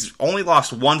 he's only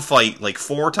lost one fight like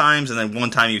 4 times, and then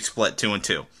one time he split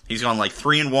 2-2. He's gone like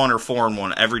 3-1 or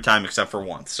 4-1 every time except for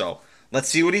once. So let's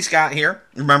see what he's got here.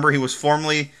 Remember, he was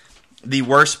formerly the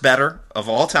worst better of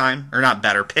all time, or not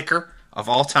better, picker of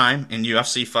all time in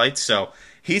UFC fights. So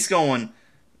he's going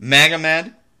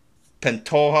Magomed,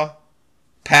 Pantoja,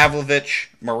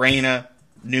 Pavlovich, Moreno,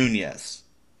 Nunes.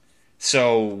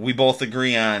 So we both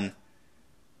agree on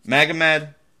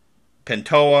Magomed,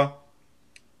 Pantoja,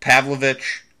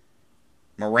 Pavlovich,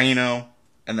 Moreno,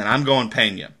 and then I'm going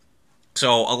Pena.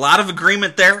 So a lot of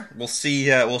agreement there. We'll see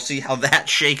how that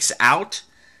shakes out,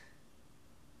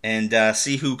 and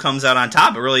see who comes out on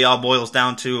top. It really all boils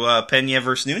down to Pena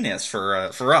versus Nunes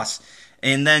for us.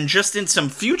 And then just in some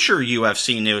future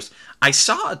UFC news, I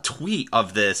saw a tweet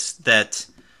of this that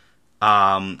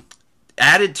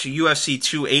added to UFC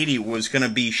 280 was going to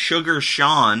be Sugar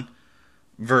Sean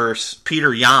versus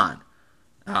Peter Yan.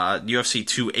 UFC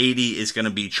 280 is going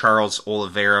to be Charles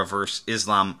Oliveira versus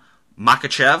Islam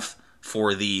Makhachev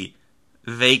for the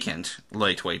vacant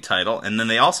lightweight title. And then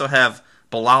they also have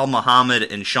Bilal Muhammad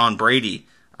and Sean Brady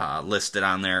listed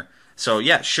on there. So,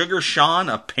 yeah, Sugar Sean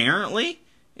apparently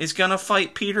is going to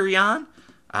fight Peter Yan.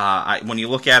 When you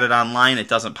look at it online, it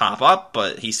doesn't pop up,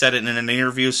 but he said it in an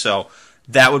interview, so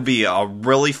that would be a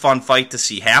really fun fight to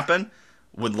see happen.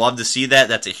 Would love to see that.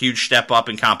 That's a huge step up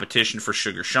in competition for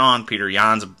Sugar Sean. Peter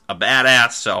Yan's a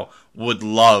badass, so would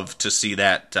love to see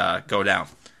that go down.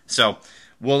 So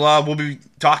we'll be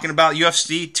talking about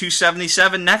UFC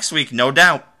 277 next week, no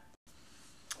doubt.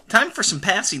 Time for some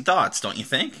passing thoughts, don't you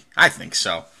think? I think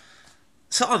so.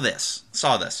 Saw this.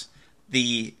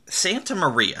 The Santa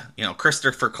Maria,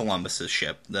 Christopher Columbus's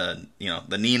ship, the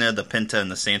Nina, the Pinta, and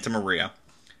the Santa Maria,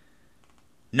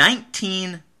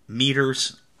 19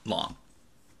 meters long.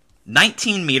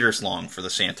 19 meters long for the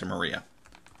Santa Maria.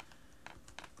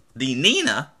 The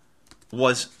Nina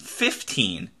was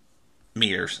 15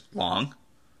 meters long,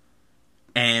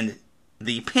 and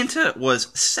the Pinta was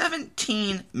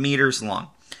 17 meters long.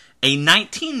 A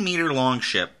 19-meter long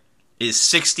ship is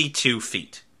 62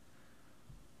 feet.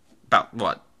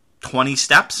 About, 20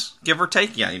 steps, give or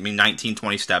take? Yeah, 19,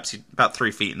 20 steps. About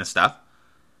 3 feet in a step.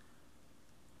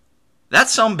 That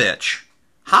sumbitch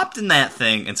hopped in that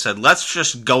thing and said, let's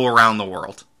just go around the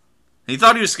world. And he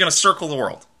thought he was going to circle the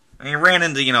world. And he ran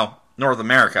into, North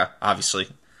America, obviously.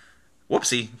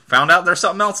 Whoopsie. Found out there's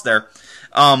something else there.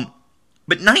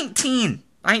 But 19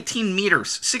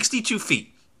 meters, 62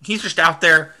 feet. He's just out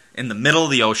there in the middle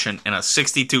of the ocean in a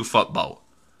 62-foot boat.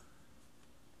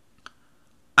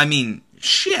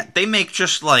 Shit. They make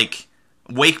just,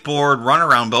 wakeboard,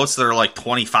 run-around boats that are,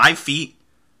 25 feet.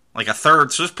 Like a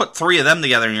third. So just put 3 of them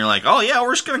together and you're like, oh yeah,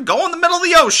 we're just going to go in the middle of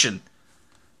the ocean.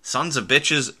 Sons of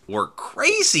bitches were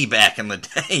crazy back in the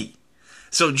day.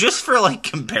 So just for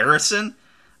comparison,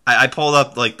 I pulled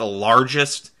up the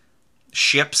largest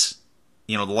ships,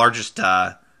 the largest,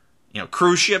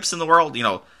 cruise ships in the world.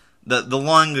 The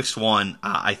longest one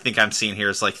I think I'm seeing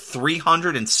here is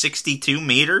 362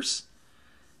 meters.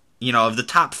 Of the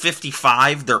top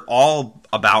 55, they're all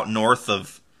about north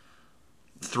of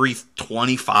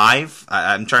 325.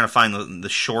 I'm trying to find the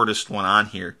shortest one on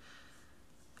here.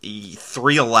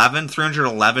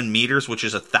 311 meters, which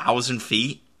is 1,000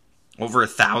 feet. Over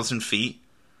 1,000 feet.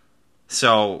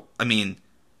 So,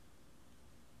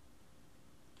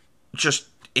 just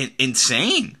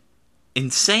insane.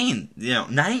 Insane.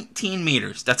 19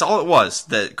 meters. That's all it was.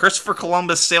 That Christopher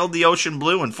Columbus sailed the ocean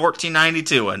blue in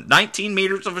 1492. And 19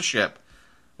 meters of a ship.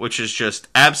 Which is just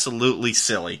absolutely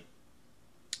silly.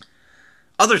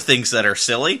 Other things that are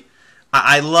silly,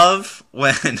 I love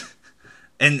when,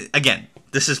 and again,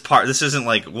 this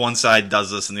isn't one side does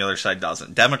this and the other side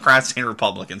doesn't. Democrats and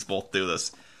Republicans both do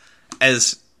this.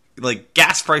 As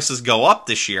gas prices go up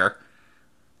this year,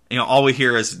 all we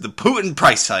hear is the Putin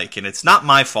price hike, and it's not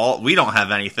my fault. We don't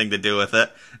have anything to do with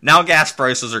it. Now gas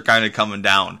prices are kind of coming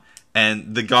down,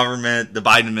 and the government, the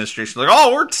Biden administration,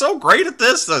 oh, we're so great at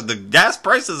this. The gas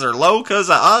prices are low because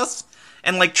of us.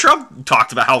 And Trump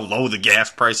talked about how low the gas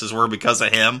prices were because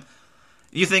of him.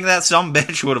 You think that some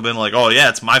bitch would have been oh yeah,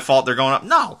 it's my fault they're going up?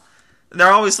 No.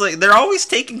 They're always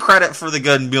taking credit for the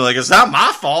good and be it's not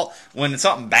my fault when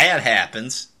something bad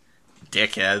happens.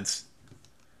 Dickheads.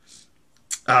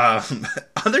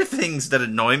 Other things that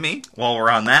annoy me while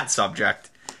we're on that subject,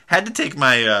 had to take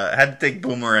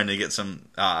Boomer in to get some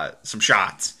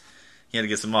shots. He had to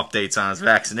get some updates on his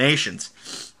vaccinations.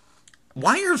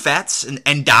 Why are vets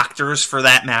and doctors, for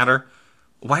that matter,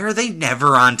 why are they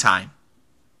never on time?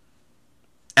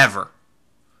 ever.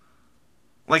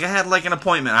 Like, I had, like, an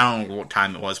appointment. I don't know what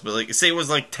time it was, but, like, say it was,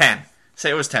 like, 10.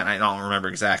 Say it was 10. I don't remember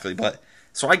exactly. But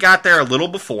so I got there a little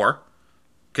before.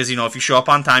 Because, you know, if you show up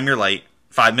on time, you're late.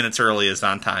 5 minutes early is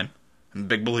on time. I'm a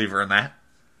big believer in that.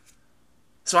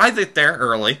 So I get there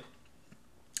early.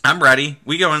 I'm ready.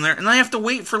 We go in there. And I have to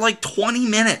wait for, like, 20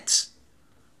 minutes.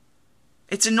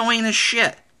 It's annoying as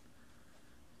shit.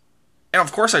 And,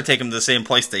 of course, I take him to the same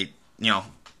place they, you know,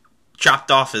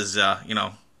 chopped off his, you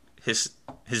know, his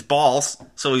balls.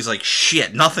 So he's like,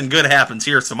 shit, nothing good happens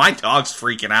here. So my dog's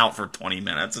freaking out for 20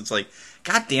 minutes. It's like,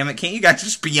 God damn it, can't you guys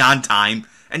just be on time?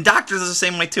 And doctors are the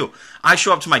same way too. I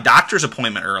show up to my doctor's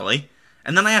appointment early,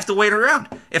 and then I have to wait around.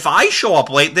 If I show up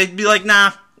late, they'd be like,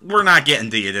 nah, we're not getting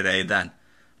to you today then.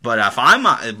 But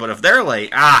if they're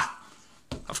late,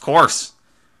 of course.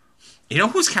 You know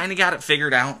who's kind of got it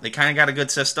figured out? They kind of got a good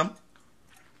system?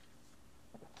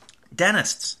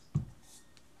 Dentists.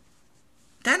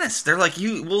 They're like,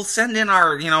 we'll send in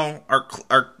our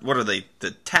what are they,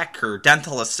 the tech or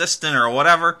dental assistant or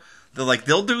whatever. They're like,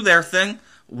 they'll do their thing.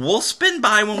 We'll spin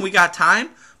by when we got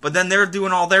time, but then they're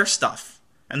doing all their stuff.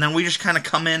 And then we just kind of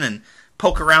come in and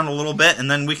poke around a little bit,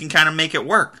 and then we can kind of make it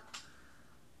work.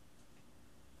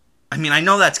 I mean, I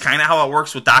know that's kind of how it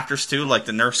works with doctors too. Like,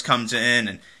 the nurse comes in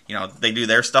and, you know, they do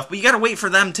their stuff, but you got to wait for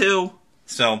them too.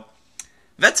 So,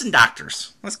 vets and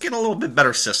doctors, let's get a little bit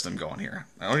better system going here.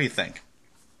 What do you think?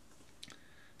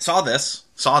 Saw this,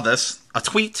 a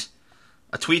tweet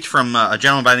from a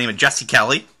gentleman by the name of Jesse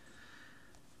Kelly.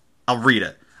 I'll read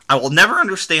it. I will never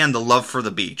understand the love for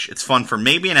the beach. It's fun for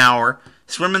maybe an hour,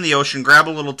 swim in the ocean, grab a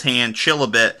little tan, chill a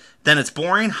bit, then it's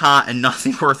boring, hot, and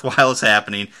nothing worthwhile is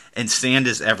happening, and sand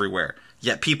is everywhere.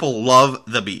 Yet people love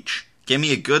the beach. Give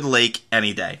me a good lake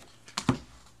any day.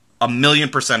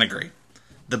 1,000,000% agree.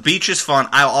 The beach is fun.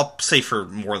 I'll say for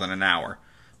more than an hour.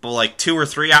 But like 2 or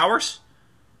 3 hours?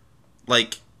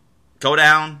 Like, go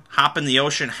down, hop in the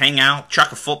ocean, hang out,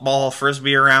 chuck a football,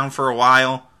 frisbee around for a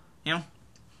while. You know,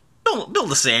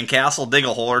 build a sandcastle, dig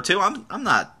a hole or two. I'm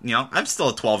not, you know, I'm still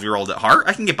a 12-year-old at heart.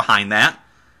 I can get behind that.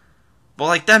 But,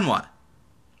 like, then what?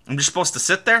 I'm just supposed to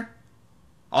sit there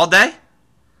all day?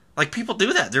 Like, people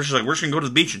do that. They're just like, we're just going to go to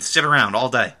the beach and sit around all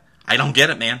day. I don't get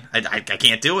it, man. I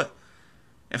can't do it.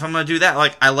 If I'm going to do that,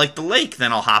 like, I like the lake,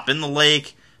 then I'll hop in the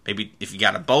lake. Maybe if you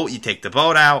got a boat, you take the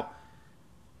boat out.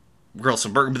 Grill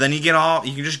some burgers, but then you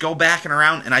can just go back and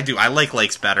around, and I like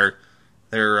lakes better.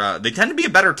 They tend to be a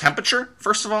better temperature,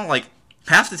 first of all. Like,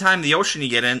 half the time the ocean you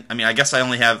get in, I mean, I guess I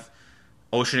only have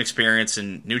ocean experience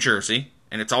in New Jersey,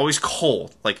 and it's always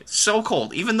cold. Like, so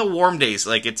cold. Even the warm days,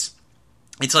 like, it's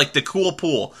like the cool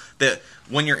pool that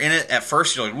when you're in it at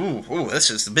first, you're like, ooh,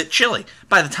 this is a bit chilly.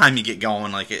 By the time you get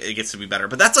going, like, it gets to be better.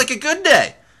 But that's like a good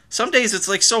day. Some days it's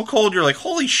like so cold, you're like,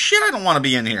 holy shit, I don't want to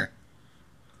be in here.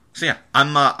 So yeah,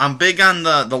 I'm big on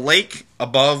the lake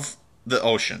above the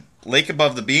ocean. Lake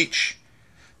above the beach,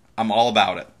 I'm all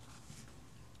about it.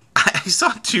 I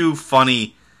saw two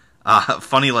funny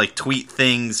like tweet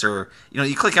things, or, you know,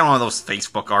 you click on one of those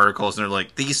Facebook articles and they're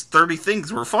like, these 30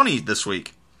 things were funny this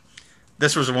week.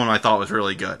 This was one I thought was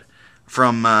really good.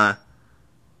 From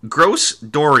Gross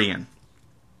Dorian.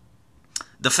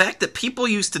 The fact that people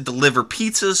used to deliver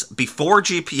pizzas before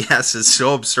GPS is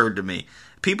so absurd to me.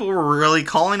 People were really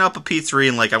calling up a pizzeria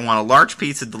and like, I want a large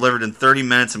pizza delivered in 30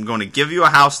 minutes. I'm going to give you a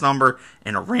house number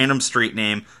and a random street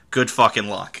name. Good fucking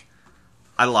luck.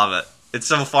 I love it. It's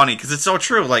so funny because it's so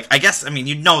true. Like, I guess, I mean,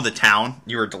 you'd know the town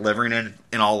you were delivering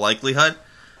in all likelihood.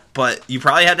 But you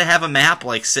probably had to have a map,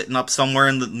 like, sitting up somewhere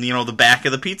in the, you know, the back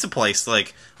of the pizza place.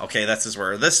 Like, okay, this is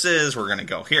where this is. We're going to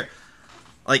go here.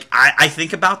 Like, I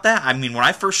think about that. I mean, when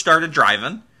I first started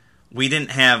driving, we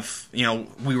didn't have, you know,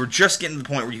 we were just getting to the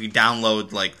point where you could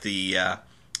download, like, the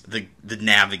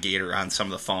navigator on some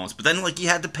of the phones. But then, like, you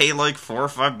had to pay, like, $4 or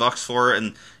 $5 for it.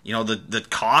 And, you know, the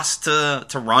cost to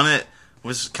run it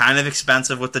was kind of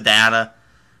expensive with the data.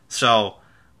 So,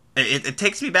 it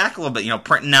takes me back a little bit, you know,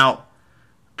 printing out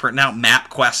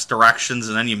MapQuest directions,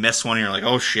 and then you miss one, and you're like,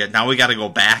 oh shit, now we got to go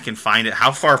back and find it.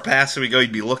 How far past do we go?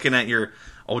 You'd be looking at your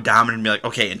odometer and be like,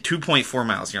 okay, in 2.4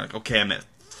 miles. You're like, okay, I'm at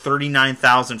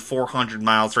 39,400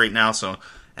 miles right now, so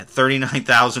at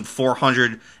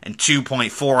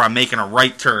 39,402.4, I'm making a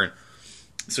right turn.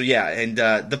 So yeah, and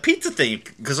the pizza thing,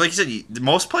 because like you said,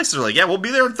 most places are like, yeah, we'll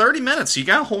be there in 30 minutes. So you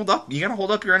gotta hold up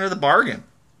your end of the bargain.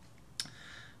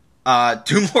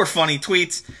 Two more funny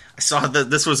tweets. I saw that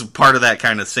this was part of that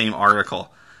kind of same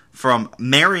article from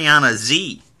Mariana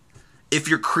Z. If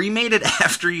you're cremated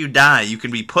after you die, you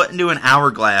can be put into an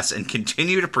hourglass and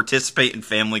continue to participate in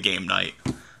family game night.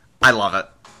 I love it.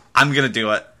 I'm going to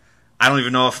do it. I don't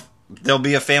even know if there'll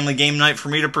be a family game night for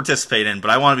me to participate in,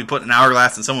 but I want to be put in an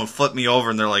hourglass and someone flip me over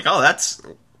and they're like, oh, that's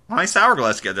a nice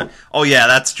hourglass together. Oh, yeah,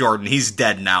 that's Jordan. He's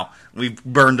dead now. We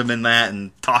burned him in that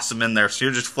and tossed him in there, so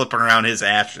you're just flipping around his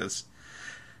ashes.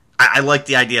 I like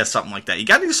the idea of something like that. You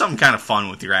got to do something kind of fun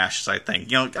with your ashes, I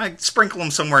think. I sprinkle them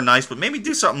somewhere nice, but maybe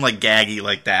do something like gaggy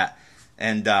like that.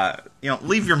 And,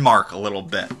 leave your mark a little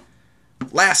bit.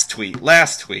 Last tweet.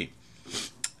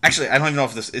 Actually, I don't even know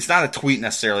if it's not a tweet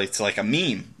necessarily. It's like a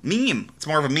meme. It's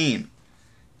more of a meme.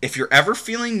 If you're ever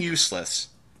feeling useless,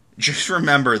 just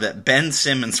remember that Ben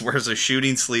Simmons wears a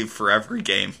shooting sleeve for every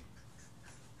game.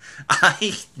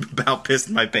 I about pissed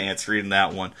my pants reading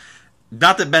that one.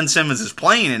 Not that Ben Simmons is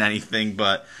playing in anything,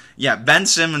 but yeah, Ben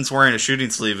Simmons wearing a shooting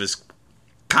sleeve is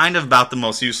kind of about the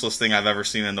most useless thing I've ever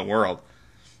seen in the world.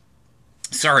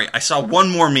 Sorry, I saw one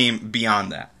more meme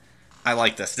beyond that. I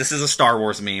like this. This is a Star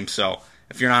Wars meme, so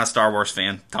if you're not a Star Wars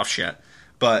fan, tough shit.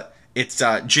 But it's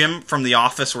Jim from The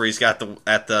Office where he's got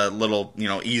at the little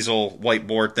easel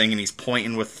whiteboard thing and he's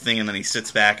pointing with the thing and then he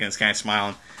sits back and is kind of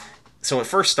smiling. So it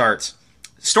first starts,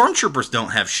 Stormtroopers don't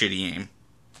have shitty aim.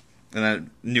 And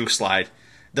then new slide.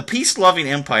 The peace-loving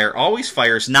Empire always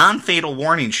fires non-fatal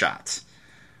warning shots,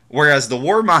 whereas the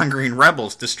warmongering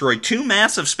rebels destroy 2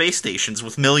 massive space stations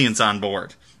with millions on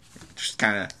board. Just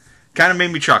kind of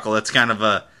made me chuckle. That's kind of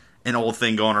an old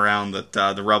thing going around that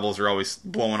the rebels are always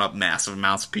blowing up massive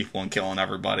amounts of people and killing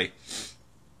everybody.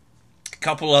 A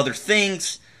couple other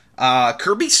things.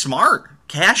 Kirby Smart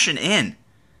cashing in.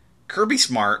 Kirby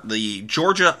Smart, the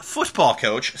Georgia football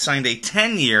coach, signed a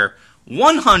 10-year,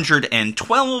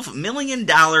 $112 million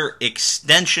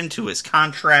extension to his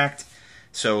contract.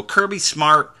 So Kirby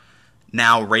Smart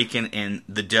now raking in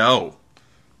the dough.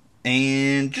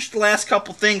 And just the last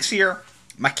couple things here.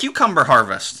 My cucumber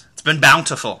harvest. It's been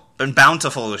bountiful.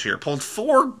 This year. Pulled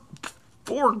four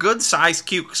good-sized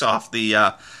cukes off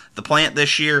the plant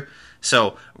this year.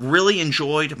 So really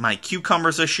enjoyed my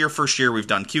cucumbers this year. First year we've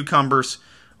done cucumbers.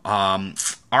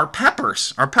 Our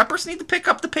peppers need to pick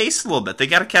up the pace a little bit. They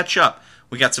got to catch up.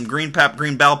 We got some green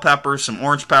bell peppers, some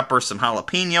orange peppers, some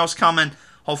jalapenos coming.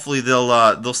 Hopefully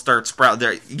they'll start sprout.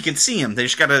 There, you can see them. They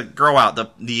just got to grow out. The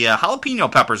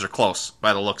jalapeno peppers are close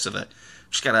by the looks of it.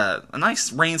 Just got a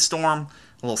nice rainstorm,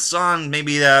 a little sun.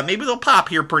 Maybe they'll pop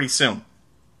here pretty soon.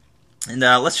 And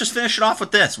let's just finish it off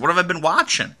with this. What have I been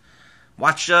watching?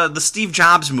 Watched the Steve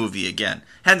Jobs movie again.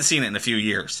 Hadn't seen it in a few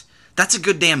years. That's a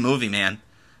good damn movie, man.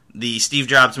 The Steve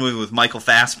Jobs movie with Michael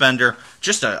Fassbender.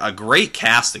 Just a great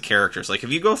cast of characters. Like, if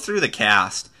you go through the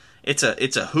cast, it's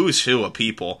a who's who of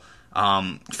people.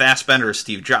 Fassbender is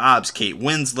Steve Jobs, Kate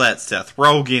Winslet, Seth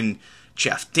Rogen,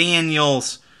 Jeff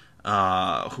Daniels.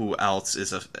 Who else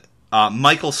is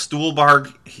Michael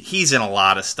Stuhlbarg? He's in a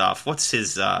lot of stuff. What's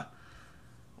his...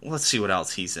 let's see what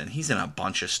else he's in. He's in a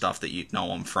bunch of stuff that you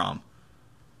know him from.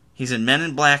 He's in Men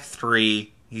in Black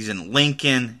 3. He's in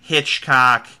Lincoln,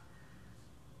 Hitchcock,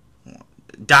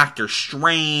 Doctor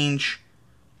Strange,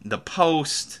 The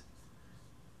Post.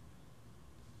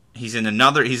 He's in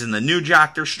the new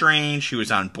Doctor Strange. He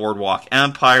was on Boardwalk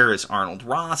Empire as Arnold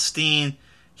Rothstein.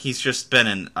 He's just been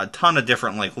in a ton of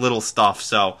different little stuff.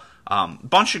 So,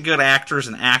 bunch of good actors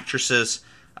and actresses.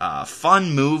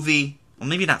 Fun movie. Well,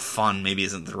 maybe not fun. Maybe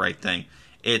isn't the right thing.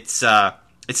 It's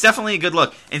definitely a good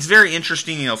look. And it's very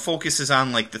interesting. Focuses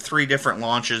on the 3 different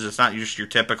launches. It's not just your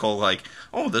typical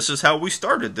oh, this is how we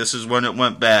started. This is when it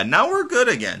went bad. Now we're good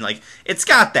again. It's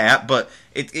got that, but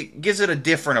it gives it a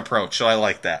different approach. So I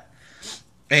like that.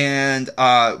 And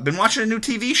been watching a new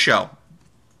TV show.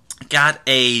 Got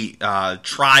a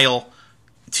trial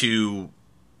to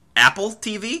Apple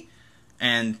TV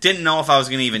and didn't know if I was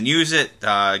going to even use it.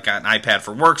 Got an iPad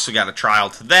for work, so got a trial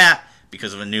to that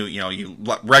because of a new, you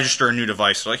register a new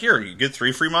device. So here, you get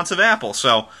 3 free months of Apple.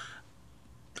 So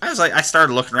I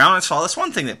started looking around and I saw this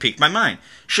one thing that piqued my mind.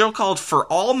 Show called For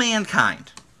All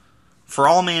Mankind. For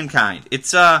All Mankind.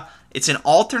 It's an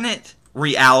alternate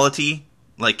reality,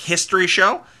 history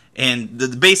show.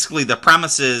 And basically the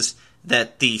premise is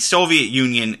that the Soviet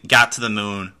Union got to the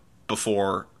moon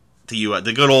before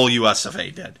the good old US of A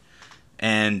did.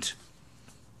 And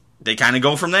they kind of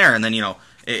go from there. And then,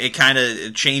 it kind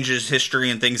of changes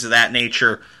history and things of that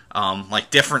nature.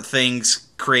 Different things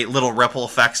create little ripple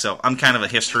effects. So I'm kind of a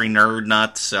history nerd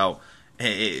nut. So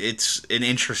it's an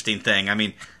interesting thing. I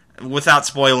mean, without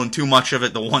spoiling too much of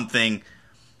it, the one thing,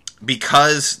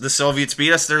 because the Soviets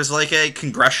beat us, there's a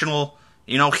congressional,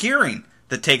 hearing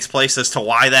that takes place as to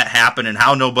why that happened and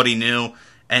how nobody knew.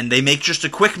 And they make just a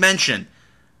quick mention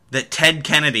that Ted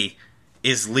Kennedy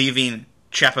is leaving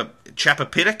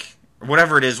Chappaquiddick, or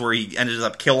whatever it is, where he ended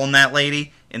up killing that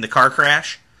lady in the car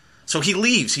crash. So he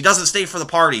leaves. He doesn't stay for the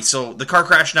party. So the car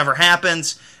crash never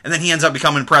happens, and then he ends up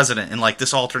becoming president in like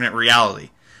this alternate reality.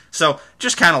 So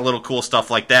just kind of little cool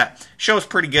stuff like that. Show's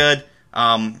pretty good.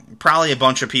 Probably a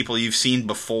bunch of people you've seen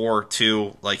before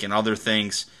too, like in other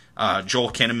things. Joel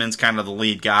Kinnaman's kind of the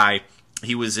lead guy.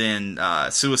 He was in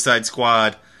Suicide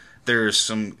Squad. There's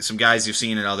some guys you've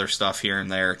seen in other stuff here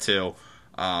and there too.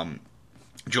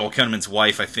 Joel Kinnaman's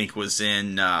wife, I think, was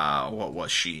in what was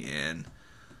she in?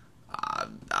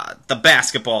 The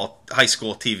basketball high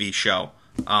school TV show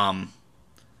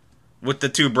with the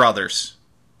two brothers.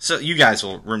 So you guys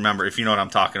will remember if you know what I'm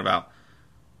talking about.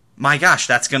 My gosh,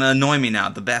 that's going to annoy me now.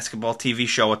 The basketball TV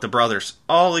show with the brothers.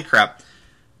 Holy crap.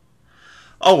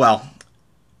 Oh well.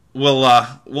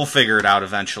 We'll figure it out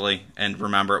eventually and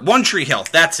remember it. One Tree Hill.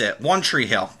 That's it. One Tree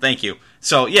Hill. Thank you.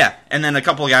 So yeah, and then a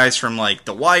couple of guys from like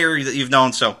The Wire that you've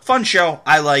known. So fun show.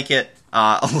 I like it.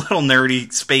 A little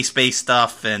nerdy space-based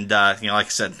stuff, and like I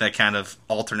said, that kind of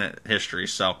alternate history.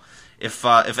 So if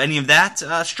any of that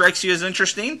strikes you as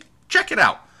interesting, check it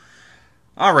out.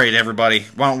 All right, everybody.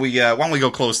 Why don't we go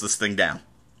close this thing down?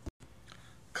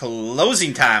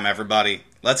 Closing time, everybody.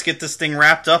 Let's get this thing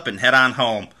wrapped up and head on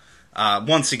home.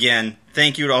 Once again,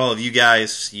 thank you to all of you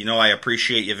guys. You know I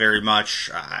appreciate you very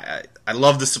much. I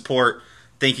love the support.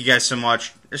 Thank you guys so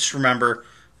much. Just remember,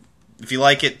 if you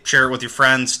like it, share it with your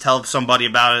friends. Tell somebody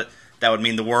about it. That would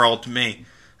mean the world to me.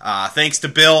 Thanks to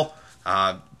Bill,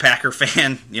 Packer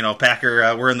fan. You know,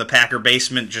 Packer. We're in the Packer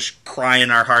basement, just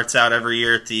crying our hearts out every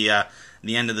year at the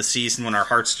end of the season when our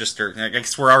hearts just are. I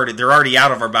guess they're already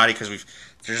out of our body because they've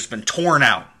just been torn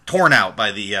out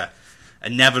by the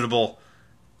inevitable,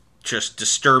 just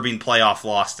disturbing playoff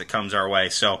loss that comes our way.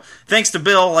 So thanks to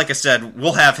Bill. Like I said,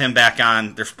 we'll have him back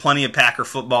on. There's plenty of Packer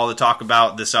football to talk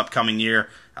about this upcoming year.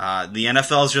 The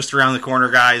NFL is just around the corner,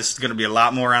 guys. There's going to be a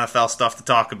lot more NFL stuff to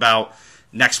talk about.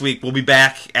 Next week, we'll be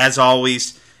back, as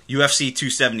always, UFC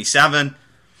 277.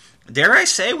 Dare I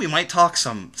say we might talk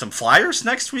some Flyers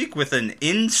next week with an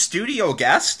in-studio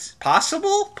guest?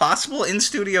 Possible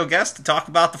in-studio guest to talk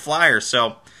about the Flyers.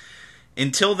 So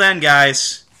until then,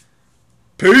 guys,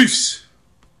 peace.